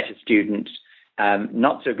great with the better students,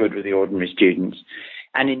 not so good with the ordinary students.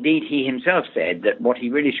 And indeed, he himself said that what he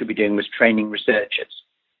really should be doing was training researchers.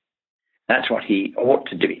 That's what he ought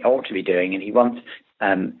to be doing. And he once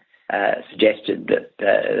suggested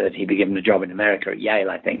that he be given a job in America at Yale,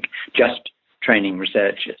 I think, just training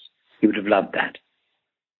researchers. He would have loved that.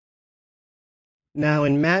 Now,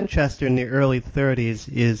 in Manchester in the early 30s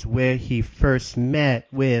is where he first met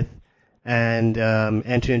with and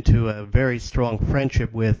entered into a very strong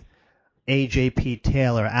friendship with A.J.P.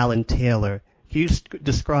 Taylor, Alan Taylor. Can you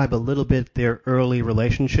describe a little bit their early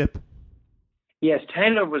relationship? Yes,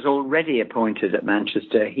 Taylor was already appointed at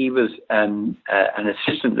Manchester. He was an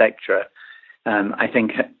assistant lecturer, I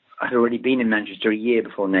think, had already been in Manchester a year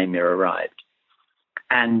before Namur arrived.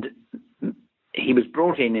 And he was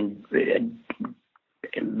brought in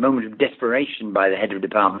a moment of desperation by the head of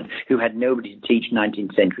department, who had nobody to teach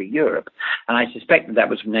 19th century Europe. And I suspect that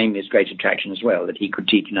was Namur's great attraction as well, that he could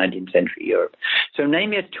teach 19th century Europe. So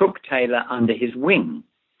Namur took Taylor under his wing,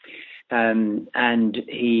 and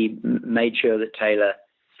he made sure that Taylor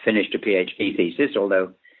finished a PhD thesis,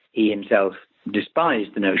 although he himself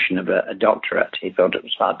despised the notion of a doctorate. He thought it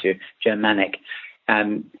was far too Germanic.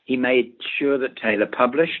 He made sure that Taylor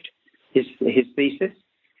published his thesis.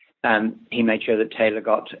 He made sure that Taylor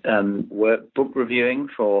got book reviewing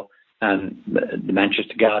for the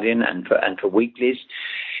Manchester Guardian and for weeklies.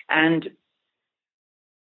 And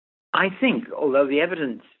I think, although the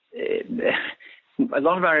evidence, a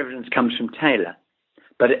lot of our evidence comes from Taylor,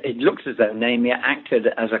 but it looks as though Namur acted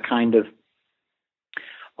as a kind of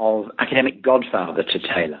academic godfather to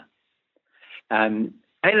Taylor.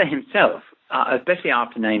 Taylor himself, especially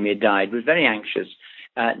after Namur died, was very anxious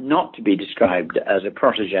not to be described as a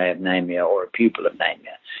protege of Namur or a pupil of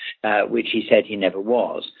Namur, which he said he never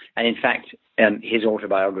was. And in fact, his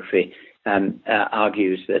autobiography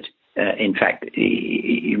argues that, in fact,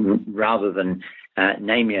 rather than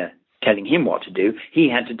Namur telling him what to do, he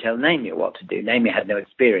had to tell Namur what to do. Namur had no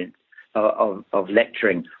experience of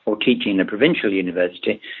lecturing or teaching in a provincial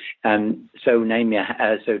university, so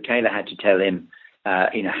Taylor had to tell him,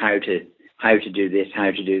 how to do this, how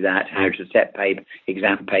to do that, how to set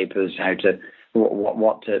exam papers, how to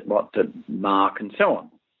what to mark, and so on.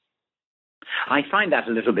 I find that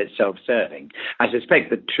a little bit self-serving. I suspect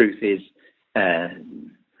the truth is,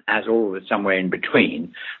 as always, somewhere in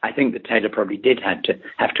between. I think that Taylor probably did have to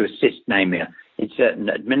assist Namur in certain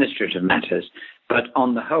administrative matters, but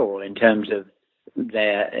on the whole, in terms of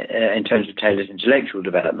Taylor's intellectual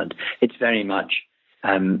development, it's very much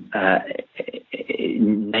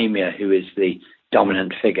Namur who is the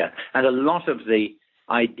dominant figure. And a lot of the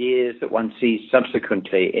ideas that one sees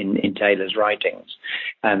subsequently in Taylor's writings,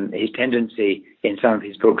 his tendency in some of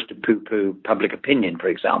his books to poo-poo public opinion, for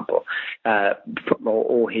example,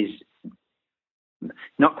 or his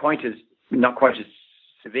not quite as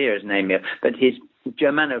severe as Namur, but his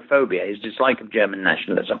Germanophobia, his dislike of German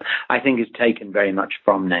nationalism, I think is taken very much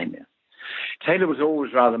from Namur. Taylor was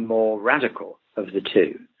always rather more radical of the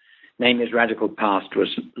two. Namur's radical past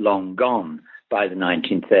was long gone by the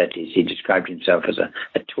 1930s. He described himself as a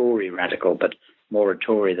Tory radical, but more a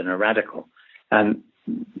Tory than a radical.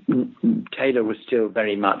 Taylor was still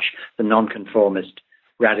very much the nonconformist,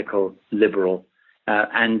 radical, liberal,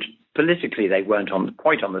 and politically they weren't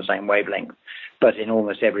quite on the same wavelength, but in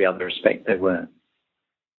almost every other respect they were.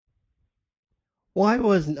 Why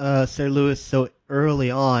was Sir Lewis so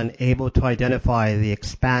early on able to identify the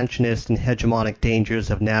expansionist and hegemonic dangers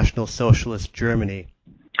of National Socialist Germany?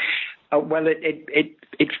 Well,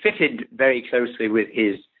 it fitted very closely with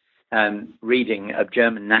his reading of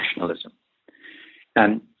German nationalism.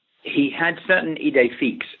 He had certain idées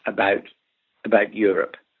fixes about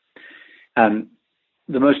Europe,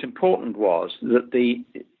 the most important was that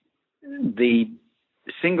the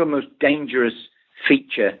single most dangerous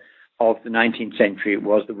feature of the 19th century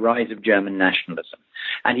was the rise of German nationalism.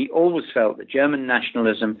 And he always felt that German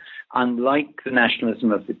nationalism, unlike the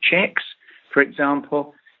nationalism of the Czechs, for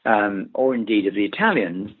example, or indeed of the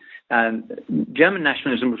Italians, German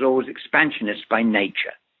nationalism was always expansionist by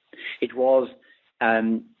nature. It was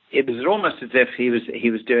almost as if he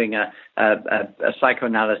was doing a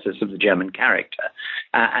psychoanalysis of the German character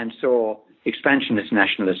and saw expansionist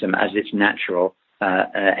nationalism as its natural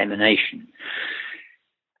emanation.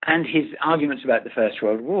 And his arguments about the First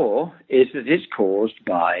World War is that it's caused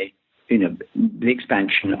by, the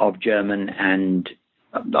expansion of German and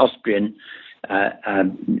Austrian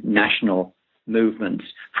national movements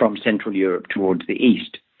from Central Europe towards the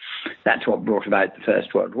East. That's what brought about the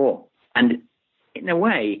First World War. And in a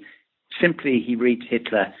way, simply he reads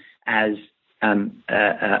Hitler as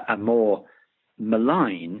a more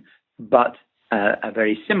malign, but a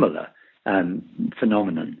very similar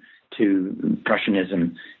phenomenon to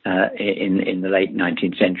Prussianism in the late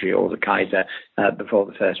 19th century, or the Kaiser before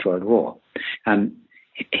the First World War.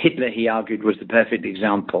 Hitler, he argued, was the perfect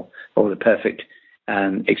example, or the perfect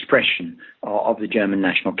expression of the German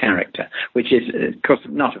national character, which is, of course,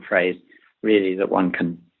 not a phrase really that one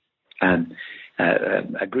can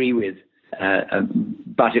agree with,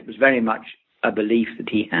 but it was very much a belief that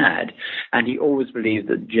he had, and he always believed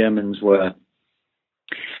that Germans were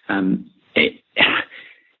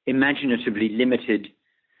imaginatively limited.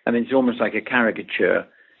 I mean, it's almost like a caricature,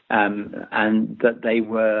 and that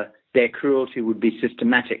their cruelty would be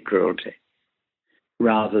systematic cruelty,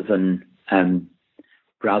 rather than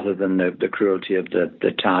the cruelty of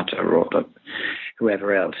the Tatar or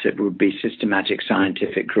whoever else. It would be systematic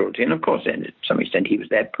scientific cruelty, and of course, to some extent, he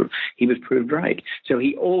was proved right. So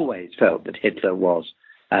he always felt that Hitler was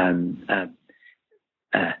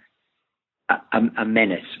a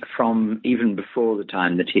menace from even before the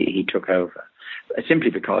time that he took over,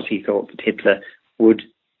 simply because he thought that Hitler would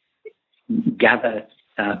gather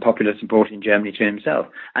popular support in Germany to himself,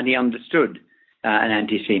 and he understood an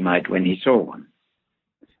anti-Semite when he saw one.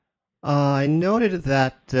 I noted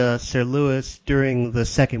that Sir Lewis, during the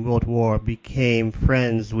Second World War, became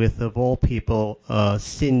friends with, of all people,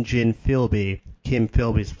 St. John Philby, Kim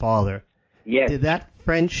Philby's father. Yes. Did that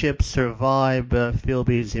friendship survive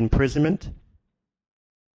Philby's imprisonment?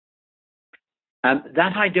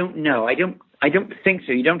 That I don't know. I don't think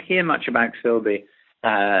so. You don't hear much about Philby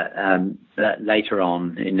later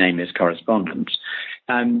on in Nameless correspondence.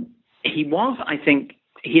 He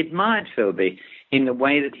admired Philby in the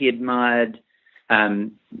way that he admired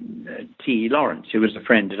T. Lawrence, who was a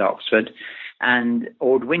friend at Oxford, and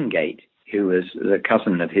Ord Wingate, who was the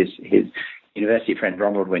cousin of his university friend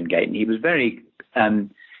Ronald Wingate. And he was very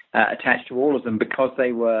attached to all of them because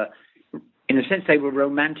they were, in a sense, they were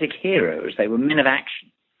romantic heroes. They were men of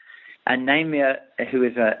action. And Namia, who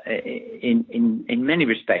is in many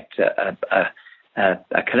respects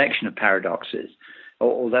a collection of paradoxes,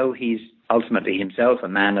 although he's ultimately himself a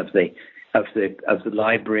man of the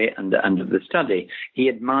library and of the study, he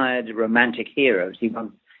admired romantic heroes. He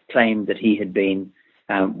once claimed that he had been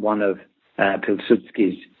one of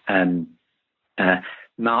Pilsudski's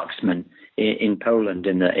marksmen in Poland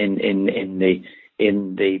in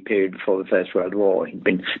the period before the First World War. He'd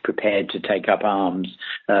been prepared to take up arms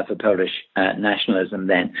for Polish nationalism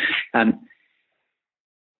then. And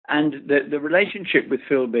the relationship with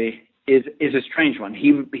Philby is a strange one.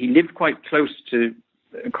 He lived quite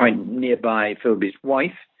nearby Philby's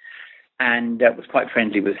wife, and was quite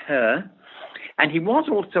friendly with her. And he was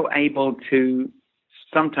also able to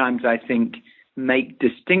sometimes, I think, make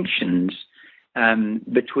distinctions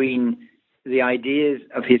between the ideas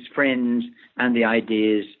of his friends and the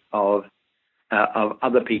ideas of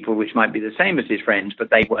other people, which might be the same as his friends, but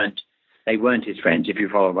they weren't his friends, if you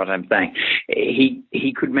follow what I'm saying.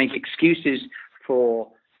 He could make excuses for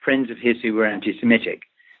friends of his who were anti-Semitic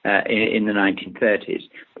in the 1930s.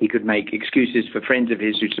 He could make excuses for friends of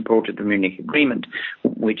his who supported the Munich Agreement,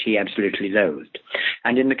 which he absolutely loathed.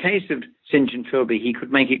 And in the case of St. John Philby, he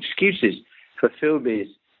could make excuses for Philby's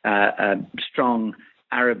strong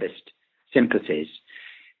Arabist sympathies,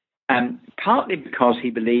 partly because he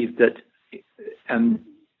believed that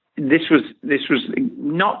this was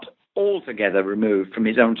not altogether removed from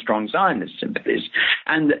his own strong Zionist sympathies,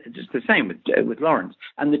 and it's the same with Lawrence.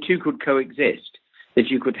 And the two could coexist. That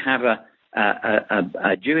you could have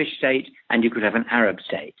a Jewish state and you could have an Arab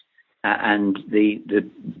state, and the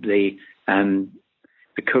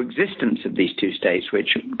coexistence of these two states,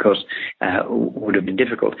 which of course would have been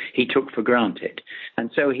difficult, he took for granted.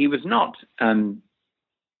 And so he was not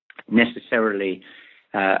necessarily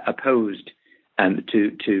opposed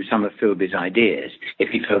to some of Philby's ideas if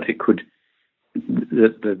he felt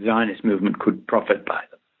the Zionist movement could profit by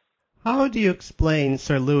them. How do you explain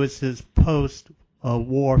Sir Lewis's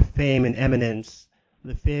post-war fame and eminence,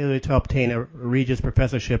 the failure to obtain a Regius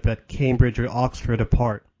professorship at Cambridge or Oxford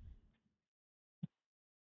apart?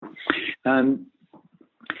 Well,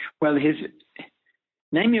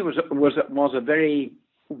 Namier was a very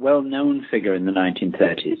well-known figure in the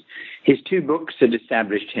 1930s. His two books had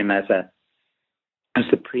established him as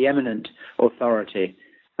the preeminent authority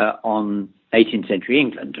on 18th century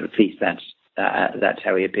England, or at least that's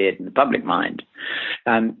how he appeared in the public mind.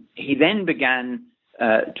 He then began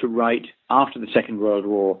to write after the Second World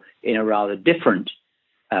War in a rather different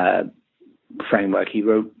framework. He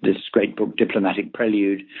wrote this great book, Diplomatic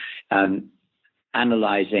Prelude,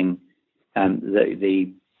 analyzing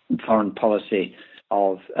the foreign policy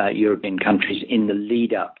of European countries in the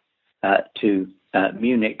lead up to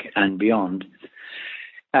Munich and beyond.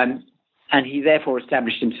 And he therefore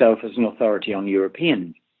established himself as an authority on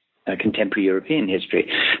contemporary European history.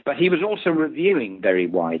 But he was also reviewing very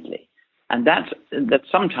widely. And that's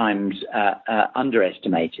sometimes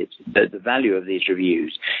underestimated, the value of these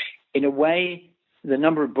reviews. In a way, the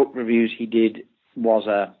number of book reviews he did was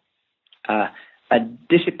a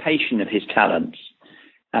dissipation of his talents.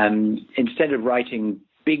 Instead of writing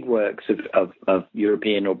big works of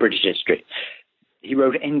European or British history, he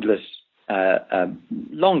wrote endless,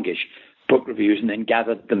 longish book reviews and then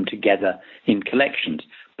gathered them together in collections.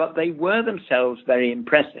 But they were themselves very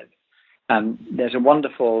impressive. There's a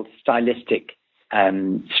wonderful stylistic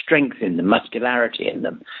strength in them, muscularity in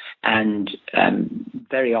them, and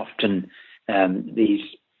very often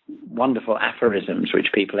these wonderful aphorisms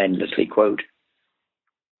which people endlessly quote.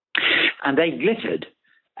 And they glittered.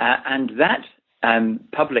 And that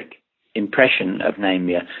public impression of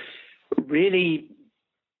Namier really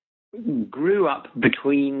grew up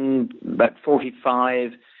between about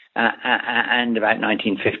 45 and about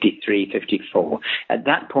 1953-54. At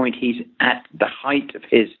that point, he's at the height of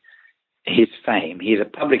his fame. He's a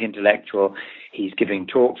public intellectual. He's giving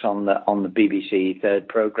talks on the BBC Third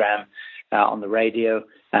programme, on the radio.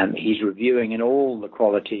 He's reviewing in all the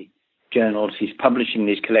quality journals. He's publishing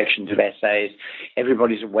these collections of essays.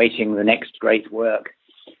 Everybody's awaiting the next great work,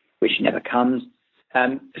 which never comes.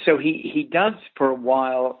 So he does, for a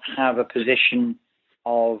while, have a position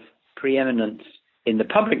of preeminence in the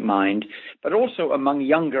public mind, but also among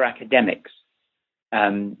younger academics.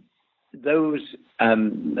 Those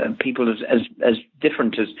people as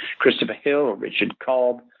different as Christopher Hill or Richard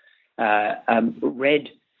Cobb read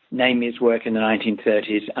Namier's work in the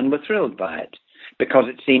 1930s and were thrilled by it, because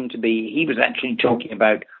it seemed to be he was actually talking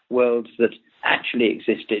about worlds that actually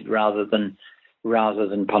existed rather than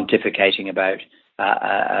pontificating about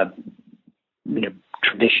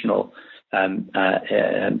traditional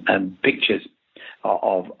pictures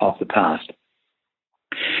of the past.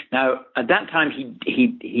 Now, at that time,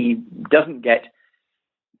 he doesn't get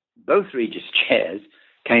both Regius chairs,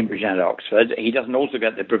 Cambridge and Oxford. He doesn't also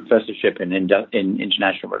get the professorship in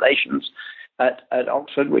international relations at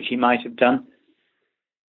Oxford, which he might have done.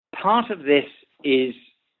 Part of this is,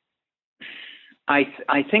 I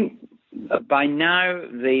think, by now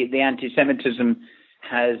the anti-Semitism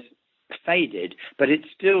has faded, but it's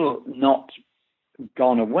still not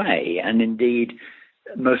gone away. And indeed,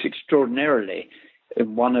 most extraordinarily,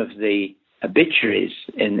 one of the obituaries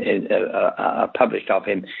published of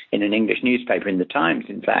him in an English newspaper, in the Times,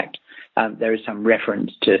 in fact, there is some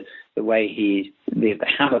reference to the way the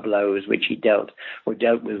hammer blows which he dealt with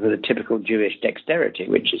a typical Jewish dexterity,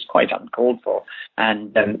 which is quite uncalled for,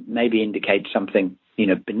 and maybe indicates something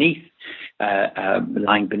beneath,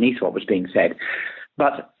 lying beneath what was being said.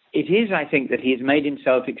 But it is, I think, that he has made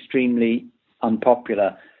himself extremely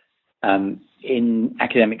unpopular in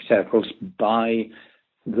academic circles by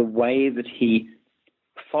the way that he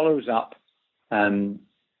follows up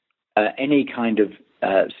any kind of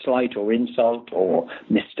slight or insult or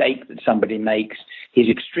mistake that somebody makes. He's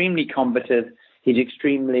extremely combative. He's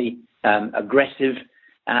extremely aggressive.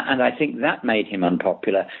 And I think that made him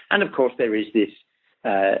unpopular. And of course, there is this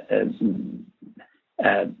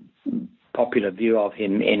popular view of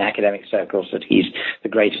him in academic circles that he's the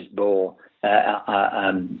greatest bore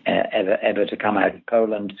ever to come out of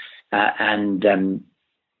Poland.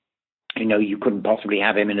 You couldn't possibly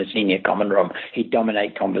have him in a senior common room. He'd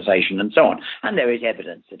dominate conversation and so on. And there is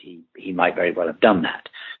evidence that he might very well have done that.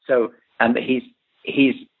 So he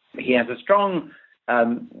has a strong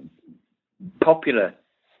popular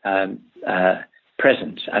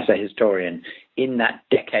presence as a historian in that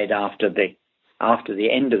decade after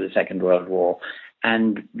the end of the Second World War,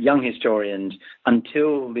 and young historians,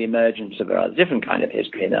 until the emergence of a rather different kind of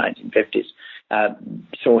history in the 1950s,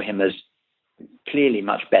 saw him as clearly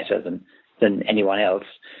much better than anyone else.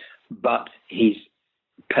 But he's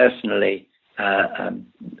personally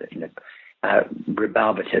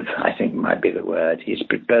rebarbative, I think might be the word. He's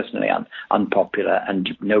personally unpopular,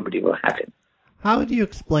 and nobody will have him. How do you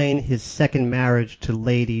explain his second marriage to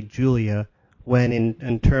Lady Julia when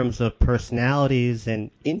in terms of personalities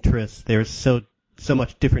and interests, there's so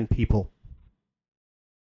much different people?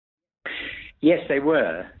 Yes, they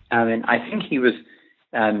were. I mean, I think he was,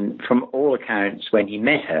 from all accounts, when he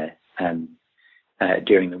met her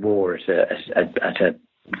during the war at a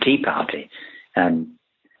tea party,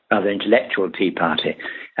 rather intellectual tea party,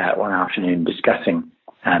 one afternoon discussing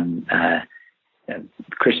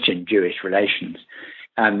Christian-Jewish relations.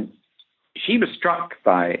 She was struck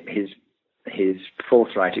by his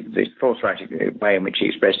forthright way in which he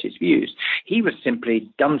expressed his views. He was simply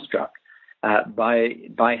dumbstruck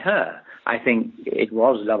by her. I think it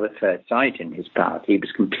was love at first sight in his part. He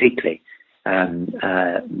was completely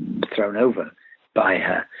thrown over by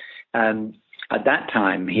her. At that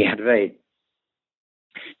time, Nehemia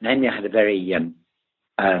had a very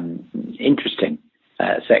interesting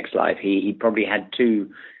sex life. He probably had two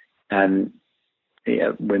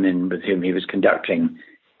women with whom he was conducting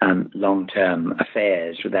long-term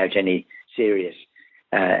affairs without any serious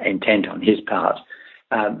intent on his part.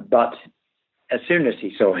 But as soon as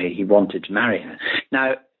he saw her, he wanted to marry her.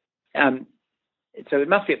 Now, so it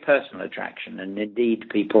must be a personal attraction, and indeed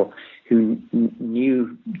people who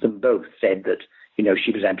knew them both said that,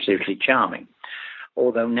 she was absolutely charming.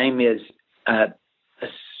 Although Nehemia's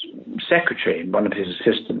secretary, one of his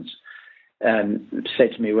assistants,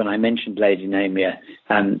 said to me when I mentioned Lady Nehemia,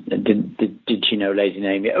 did she know Lady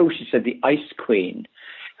Nehemia? Oh, she said, the Ice Queen.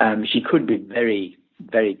 She could be very,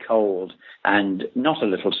 very cold and not a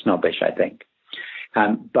little snobbish, I think.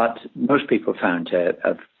 But most people found her,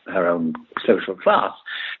 of her own social class,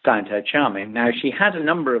 found her charming. Now, she had a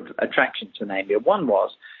number of attractions to Nehemia. One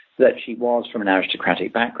was that she was from an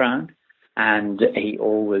aristocratic background, and he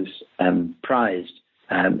always prized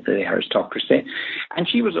the aristocracy. And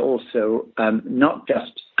she was also not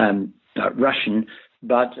just Russian,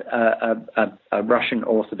 but a Russian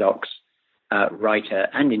Orthodox writer,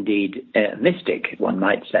 and indeed mystic, one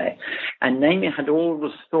might say. And Nehemia had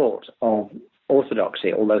always thought of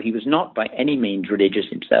Orthodoxy, although he was not by any means religious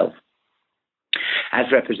himself, as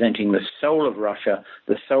representing the soul of Russia,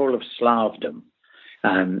 the soul of Slavdom.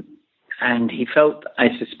 And he felt,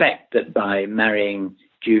 I suspect, that by marrying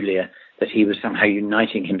Julia, that he was somehow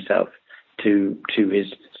uniting himself to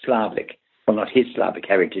his Slavic, well, not his Slavic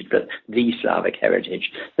heritage, but the Slavic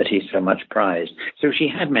heritage that he so much prized. So she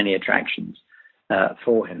had many attractions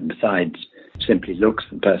for him, besides simply looks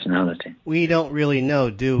and personality. We don't really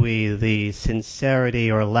know, do we, the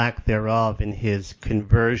sincerity or lack thereof in his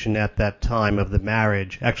conversion at that time of the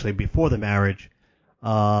marriage, actually before the marriage,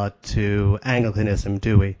 to Anglicanism,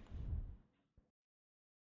 do we?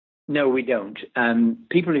 No, we don't.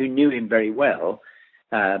 People who knew him very well,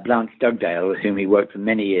 Blanche Dugdale, with whom he worked for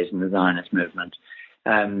many years in the Zionist movement,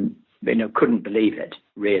 couldn't believe it,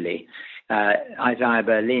 really. Isaiah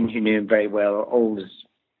Berlin, who knew him very well, always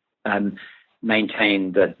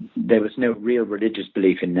maintained that there was no real religious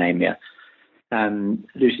belief in Nehemia.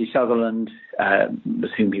 Lucy Sutherland,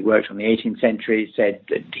 with whom he worked on the 18th century, said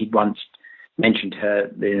that he'd once mentioned her,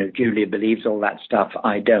 Julia believes all that stuff,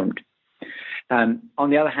 I don't. On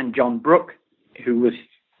the other hand, John Brooke, who was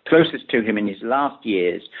closest to him in his last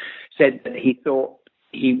years, said that he thought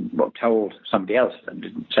told somebody else, and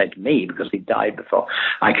didn't say to me because he died before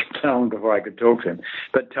I could talk to him,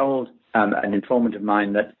 but told an informant of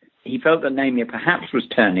mine that he felt that Nehemia perhaps was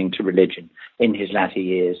turning to religion in his latter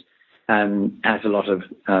years, as a lot of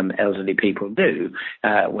elderly people do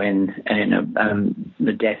when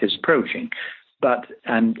the death is approaching. But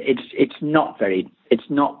it's not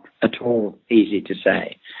at all easy to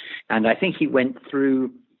say. And I think he went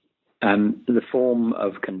through the form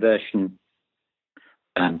of conversion,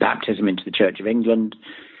 baptism into the Church of England,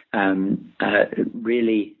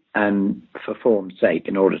 really for form's sake,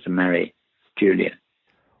 in order to marry Julia.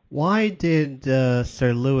 Why did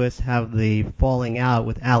Sir Lewis have the falling out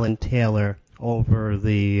with Alan Taylor over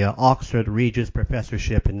the Oxford Regis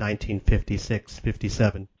Professorship in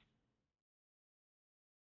 1956-57?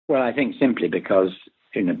 Well, I think simply because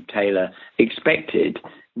Taylor expected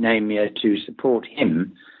Nehemia to support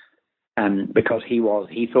him, because he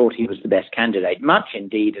thought he was the best candidate, much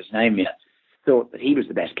indeed as Nehemia thought that he was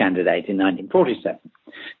the best candidate in 1947.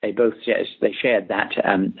 They both shared that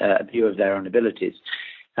view of their own abilities.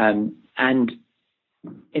 And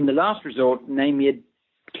in the last resort, Namur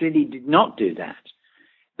clearly did not do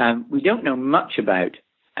that. We don't know much about,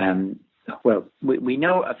 we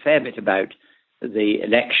know a fair bit about the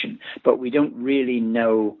election, but we don't really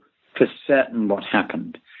know for certain what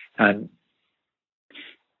happened.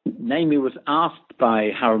 Namur was asked by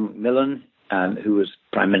Harold Macmillan, who was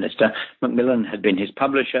Prime Minister. Macmillan had been his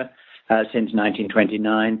publisher since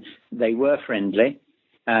 1929. They were friendly,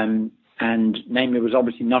 and Namur was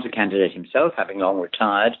obviously not a candidate himself, having long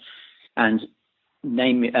retired, and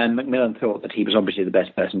Macmillan thought that he was obviously the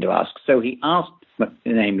best person to ask. So he asked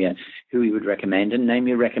Namur who he would recommend, and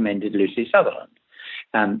Namur recommended Lucy Sutherland.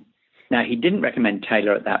 Now, he didn't recommend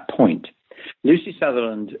Taylor at that point. Lucy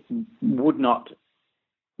Sutherland would not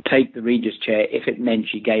take the Regis chair if it meant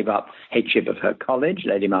she gave up headship of her college,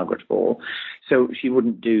 Lady Margaret Hall, so she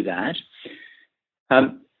wouldn't do that.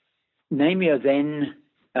 Namur then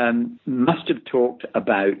must have talked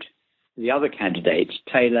about the other candidates,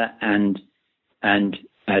 Taylor and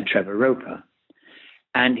Trevor Roper,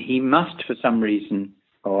 and he must, for some reason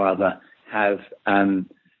or other, have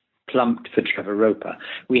plumped for Trevor Roper.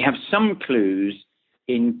 We have some clues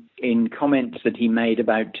in comments that he made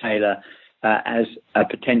about Taylor as a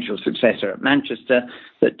potential successor at Manchester,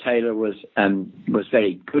 that Taylor was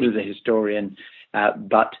very good as a historian,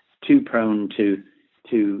 but too prone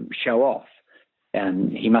to show off.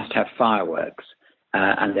 He must have fireworks,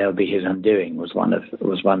 and there'll be his undoing, was one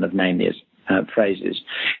of Namur's phrases,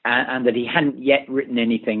 and that he hadn't yet written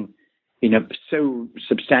anything, so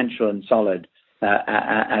substantial and solid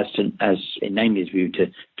as in Namur's view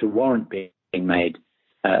to warrant being made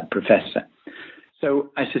professor.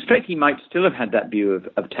 So I suspect he might still have had that view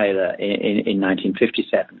of Taylor in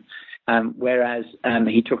 1957, whereas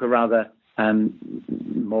he took a rather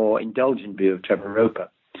more indulgent view of Trevor Roper.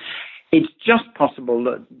 It's just possible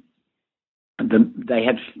that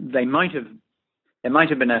there might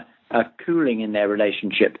have been a cooling in their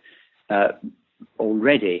relationship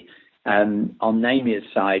already on Namur's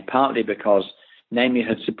side, partly because Namur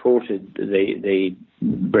had supported the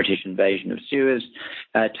British invasion of Suez.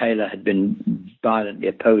 Taylor had been violently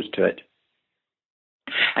opposed to it.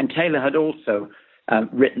 And Taylor had also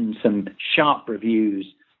written some sharp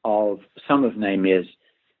reviews of some of Namur's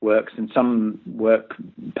works and some work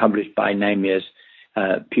published by Namur's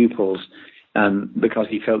pupils because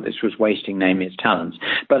he felt this was wasting Namur's talents.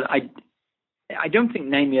 But I don't think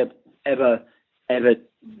Namur ever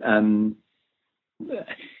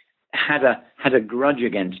had a grudge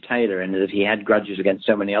against Taylor, and that he had grudges against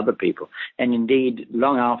so many other people. And indeed,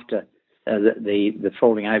 long after the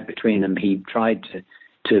falling out between them, he tried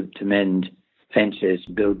to mend fences,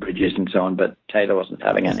 build bridges, and so on. But Taylor wasn't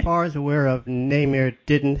having any. As far as aware of, Namur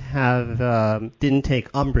didn't take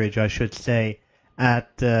umbrage, I should say,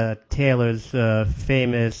 at Taylor's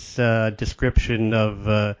famous description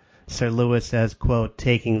of Sir Lewis as, quote,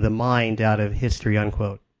 taking the mind out of history,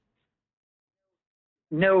 unquote.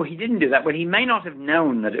 No, he didn't do that. Well, he may not have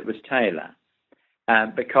known that it was Taylor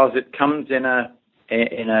because it comes in an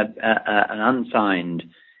unsigned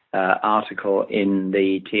article in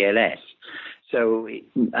the TLS. So,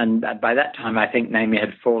 and by that time, I think Namur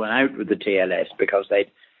had fallen out with the TLS because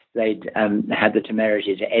they'd had the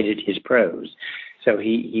temerity to edit his prose. So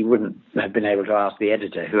he wouldn't have been able to ask the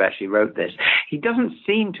editor who actually wrote this. He doesn't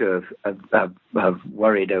seem to have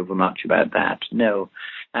worried over much about that. No,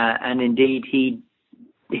 and indeed he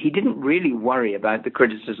didn't really worry about the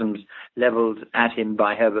criticisms levelled at him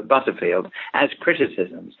by Herbert Butterfield as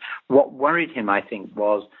criticisms. What worried him, I think,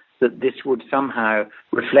 was that this would somehow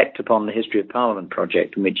reflect upon the History of Parliament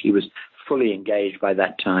project, in which he was fully engaged by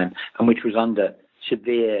that time, and which was under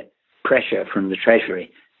severe pressure from the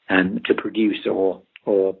Treasury to produce or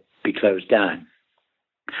be closed down.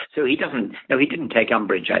 So he didn't take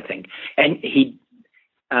umbrage, I think.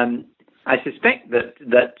 And I suspect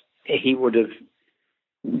that he would have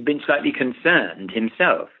been slightly concerned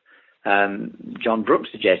himself. John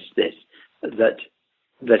Brooks suggests this,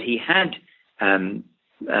 that he had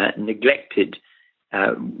neglected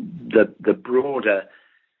the broader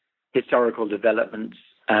historical developments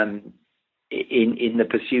in the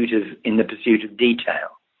pursuit of detail.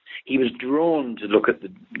 He was drawn to look at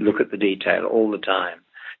the detail all the time,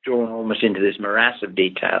 drawn almost into this morass of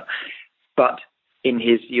detail. But in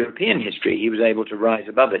his European history, he was able to rise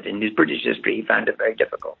above it. In his British history, he found it very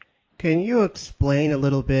difficult. Can you explain a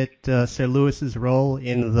little bit Sir Lewis's role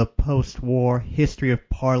in the post-war History of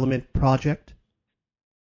Parliament project?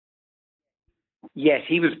 Yes,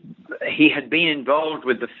 he had been involved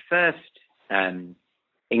with the first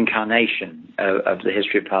incarnation of the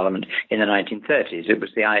History of Parliament in the 1930s. It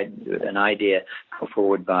was an idea put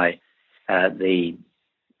forward by the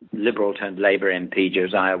Liberal turned Labour MP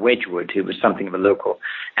Josiah Wedgwood, who was something of a local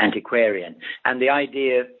antiquarian. And the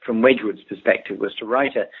idea from Wedgwood's perspective was to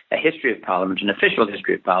write a history of Parliament, an official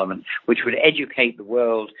history of Parliament, which would educate the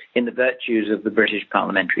world in the virtues of the British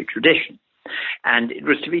parliamentary tradition. And it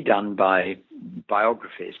was to be done by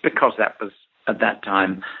biographies, because that was, at that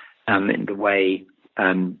time, in the way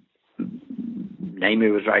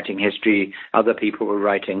Namur was writing history, other people were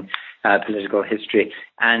writing political history,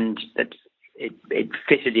 and it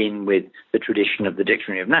fitted in with the tradition of the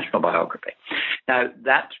Dictionary of National Biography. Now,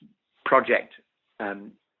 that project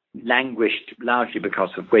languished largely because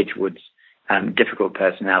of Wedgwood's difficult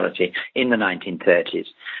personality in the 1930s.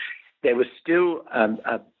 There was still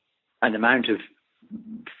an amount of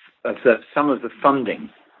some of the funding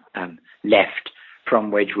left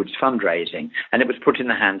from Wedgwood's fundraising, and it was put in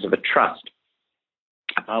the hands of a trust,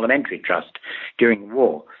 a parliamentary trust, during the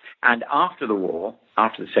war. And after the war,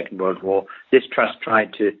 after the Second World War, this trust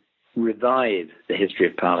tried to revive the history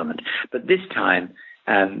of Parliament. But this time,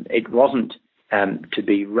 it wasn't to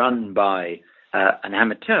be run by an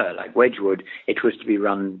amateur like Wedgwood. It was to be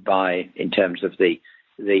run by, in terms of the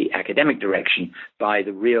academic direction, by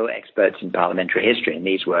the real experts in parliamentary history. And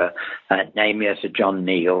these were Namur, Sir John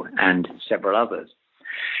Neal, and several others.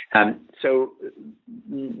 So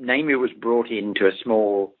Namur was brought into a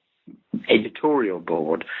small editorial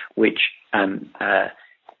board which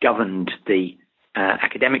governed the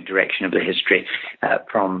academic direction of the history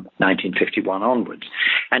from 1951 onwards.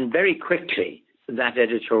 And very quickly, that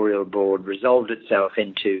editorial board resolved itself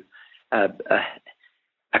into a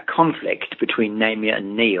conflict between Namur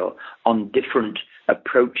and Neal on different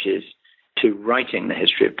approaches to writing the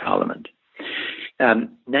history of Parliament.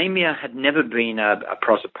 Namur had never been a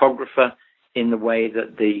prosopographer in the way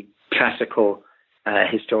that the classical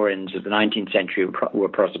historians of the 19th century were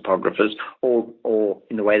prosopographers, or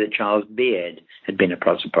in the way that Charles Beard had been a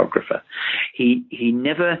prosopographer. He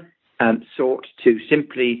never sought to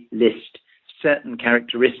simply list certain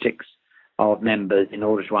characteristics of members in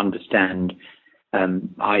order to understand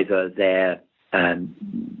either their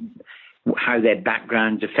how their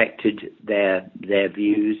backgrounds affected their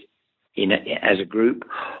views as a group,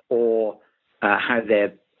 or how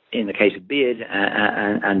their, in the case of Beard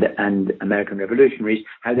and American revolutionaries,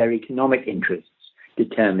 how their economic interests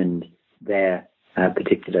determined their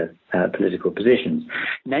particular political positions.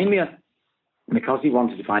 Namur, because he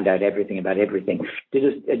wanted to find out everything about everything, did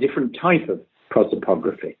a different type of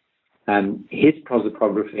prosopography. His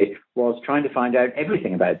prosopography was trying to find out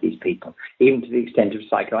everything about these people, even to the extent of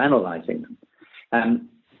psychoanalyzing them.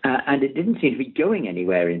 And it didn't seem to be going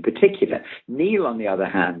anywhere in particular. Neal, on the other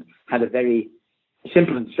hand, had a very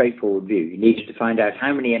simple and straightforward view. You needed to find out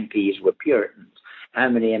how many MPs were Puritans, how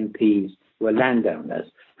many MPs were landowners,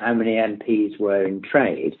 how many MPs were in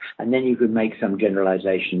trade, and then you could make some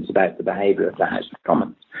generalizations about the behavior of the House of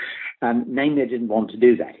Commons. Namur didn't want to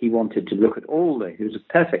do that. He wanted to look at he was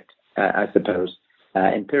a perfect, I suppose,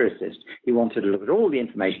 empiricist. He wanted to look at all the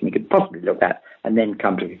information he could possibly look at and then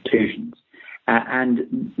come to conclusions. And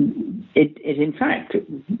it in fact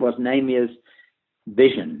was Namur's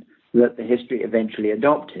vision that the history eventually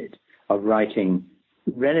adopted of writing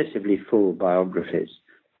relatively full biographies,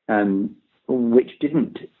 which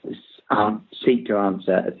didn't seek to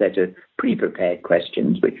answer a set of pre-prepared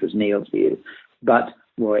questions, which was Neal's view, but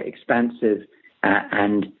were expansive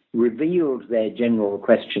and revealed their general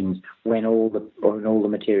questions when all the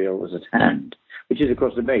material was at hand, which is, of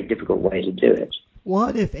course, a very difficult way to do it.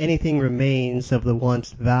 What, if anything, remains of the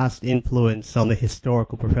once vast influence on the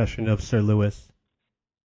historical profession of Sir Lewis?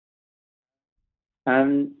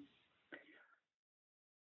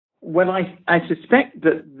 Well, I suspect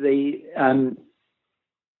that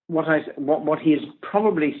what he is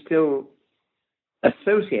probably still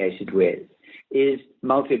associated with is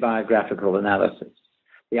multi-biographical analysis.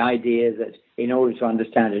 The idea that in order to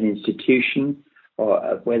understand an institution,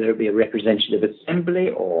 or whether it be a representative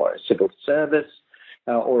assembly or a civil service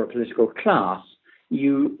or a political class,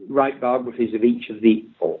 you write biographies of each of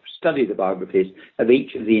or study the biographies of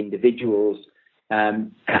each of the individuals,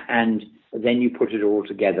 and then you put it all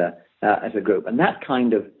together as a group. And that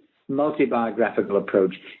kind of multi-biographical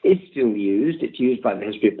approach is still used. It's used by the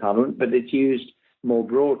History of Parliament, but it's used more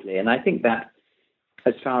broadly. And I think that,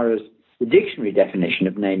 as far as the dictionary definition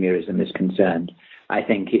of Namurism is concerned, I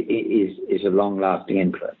think it is a long-lasting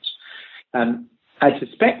influence. I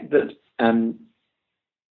suspect that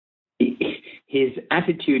his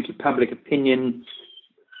attitude to public opinion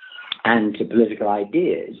and to political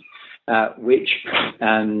ideas, which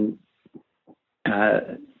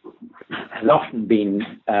has often been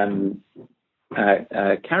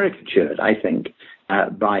caricatured, I think,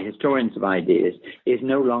 by historians of ideas is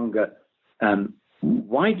no longer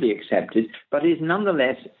widely accepted, but is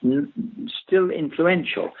nonetheless still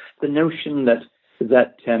influential. The notion that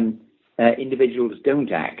individuals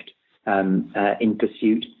don't act in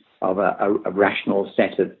pursuit of a rational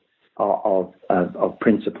set of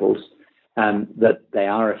principles, that they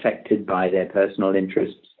are affected by their personal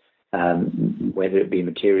interests, whether it be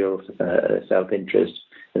material self-interest,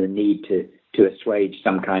 and the need to assuage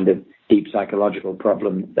some kind of deep psychological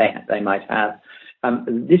problem they might have.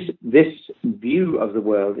 This view of the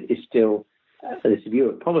world is still, this view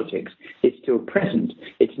of politics is still present.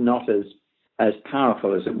 It's not as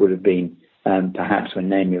powerful as it would have been perhaps when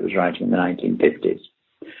Namier was writing in the 1950s.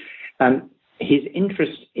 His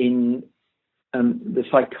interest in the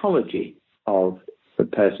psychology of the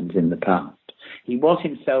persons in the past. He was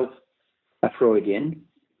himself a Freudian.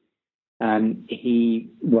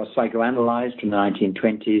 He was psychoanalyzed from the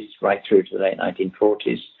 1920s right through to the late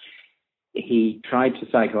 1940s. He tried to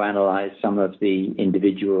psychoanalyze some of the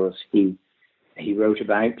individuals he wrote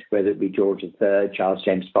about, whether it be George III, Charles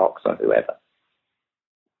James Fox, or whoever.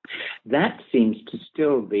 That seems to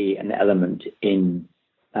still be an element in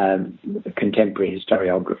contemporary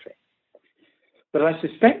historiography. But I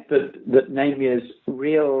suspect that Namier's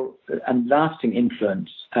real and lasting influence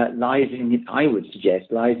lies in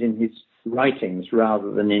his writings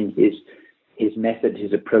rather than in his method,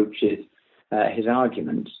 his approaches, his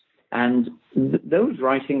arguments. And those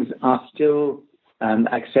writings are still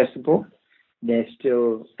accessible. They're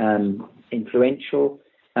still influential.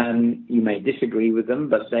 You may disagree with them,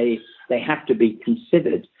 but they have to be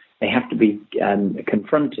considered. They have to be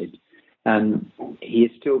confronted. He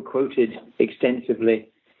is still quoted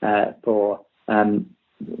extensively for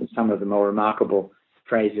some of the more remarkable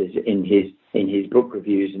phrases in his book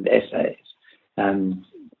reviews and essays.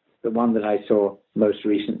 The one that I saw most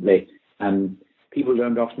recently, people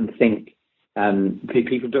don't often think,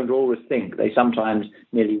 people don't always think. They sometimes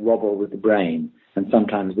merely wobble with the brain, and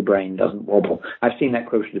sometimes the brain doesn't wobble. I've seen that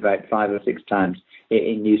quoted about 5 or 6 times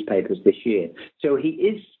in newspapers this year. So he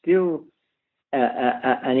is still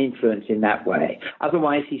an influence in that way.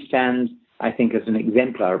 Otherwise, he stands, I think, as an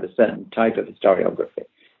exemplar of a certain type of historiography,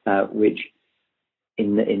 which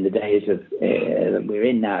in the days of that we're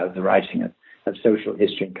in now, the writing of social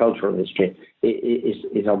history and cultural history,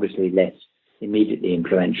 is obviously less immediately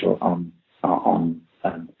influential on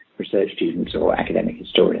research students or academic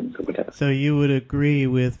historians or whatever. So you would agree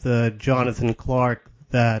with Jonathan Clark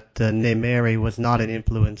that Namier was not an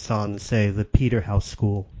influence on, say, the Peterhouse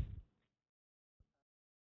School?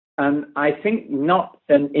 I think not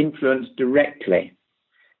an influence directly,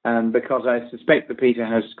 because I suspect the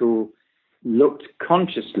Peterhouse School looked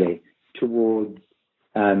consciously towards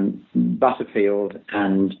Butterfield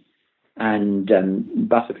and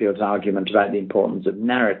Butterfield's argument about the importance of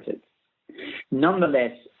narrative.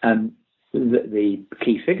 Nonetheless, the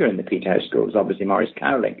key figure in the Peterhouse School is obviously Maurice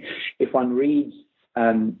Cowling. If one reads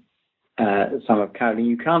some of Cowling,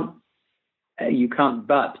 you can't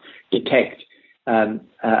but detect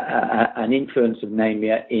an influence of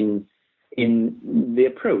Namier in the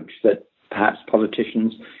approach that perhaps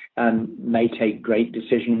politicians may take great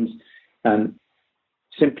decisions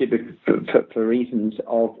simply for reasons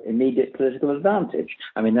of immediate political advantage.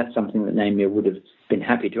 I mean, that's something that Namier would have been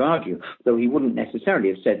happy to argue, though he wouldn't necessarily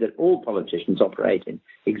have said that all politicians operate in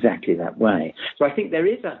exactly that way. So I think there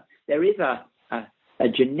is a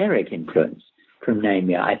generic influence from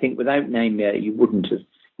Namier. I think without Namier, you wouldn't have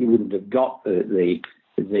got the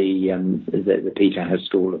Peterhouse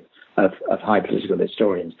School of high political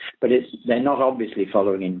historians. But they're not obviously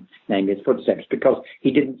following in Namier's footsteps, because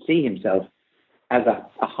he didn't see himself as a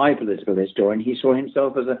high political historian. He saw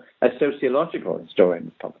himself as a sociological historian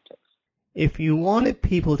of politics. If you wanted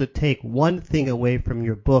people to take one thing away from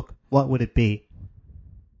your book, what would it be?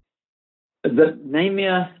 That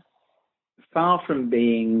Namier, far from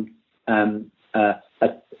being a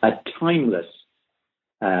timeless,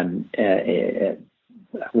 that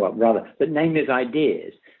Namier's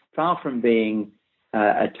ideas, far from being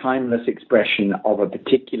a timeless expression of a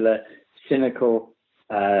particular cynical,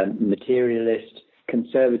 materialist,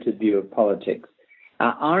 conservative view of politics,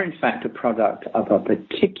 are in fact a product of a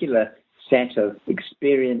particular set of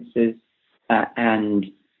experiences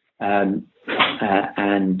and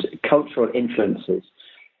cultural influences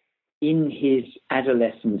in his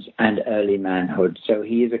adolescence and early manhood. So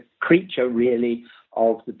he is a creature really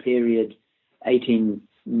of the period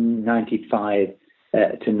 1895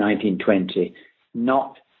 to 1920,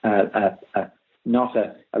 not a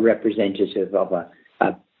representative of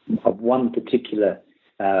one particular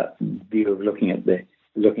view of looking at the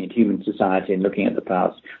looking at human society and looking at the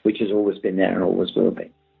past, which has always been there and always will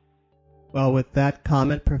be. Well, with that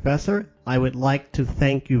comment, Professor, I would like to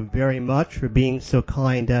thank you very much for being so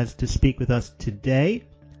kind as to speak with us today.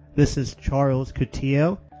 This is Charles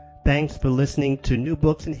Coutinho. Thanks for listening to New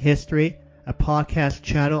Books in History, a podcast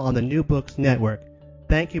channel on the New Books Network.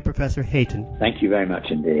 Thank you, Professor Hayton. Thank you very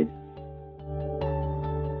much indeed.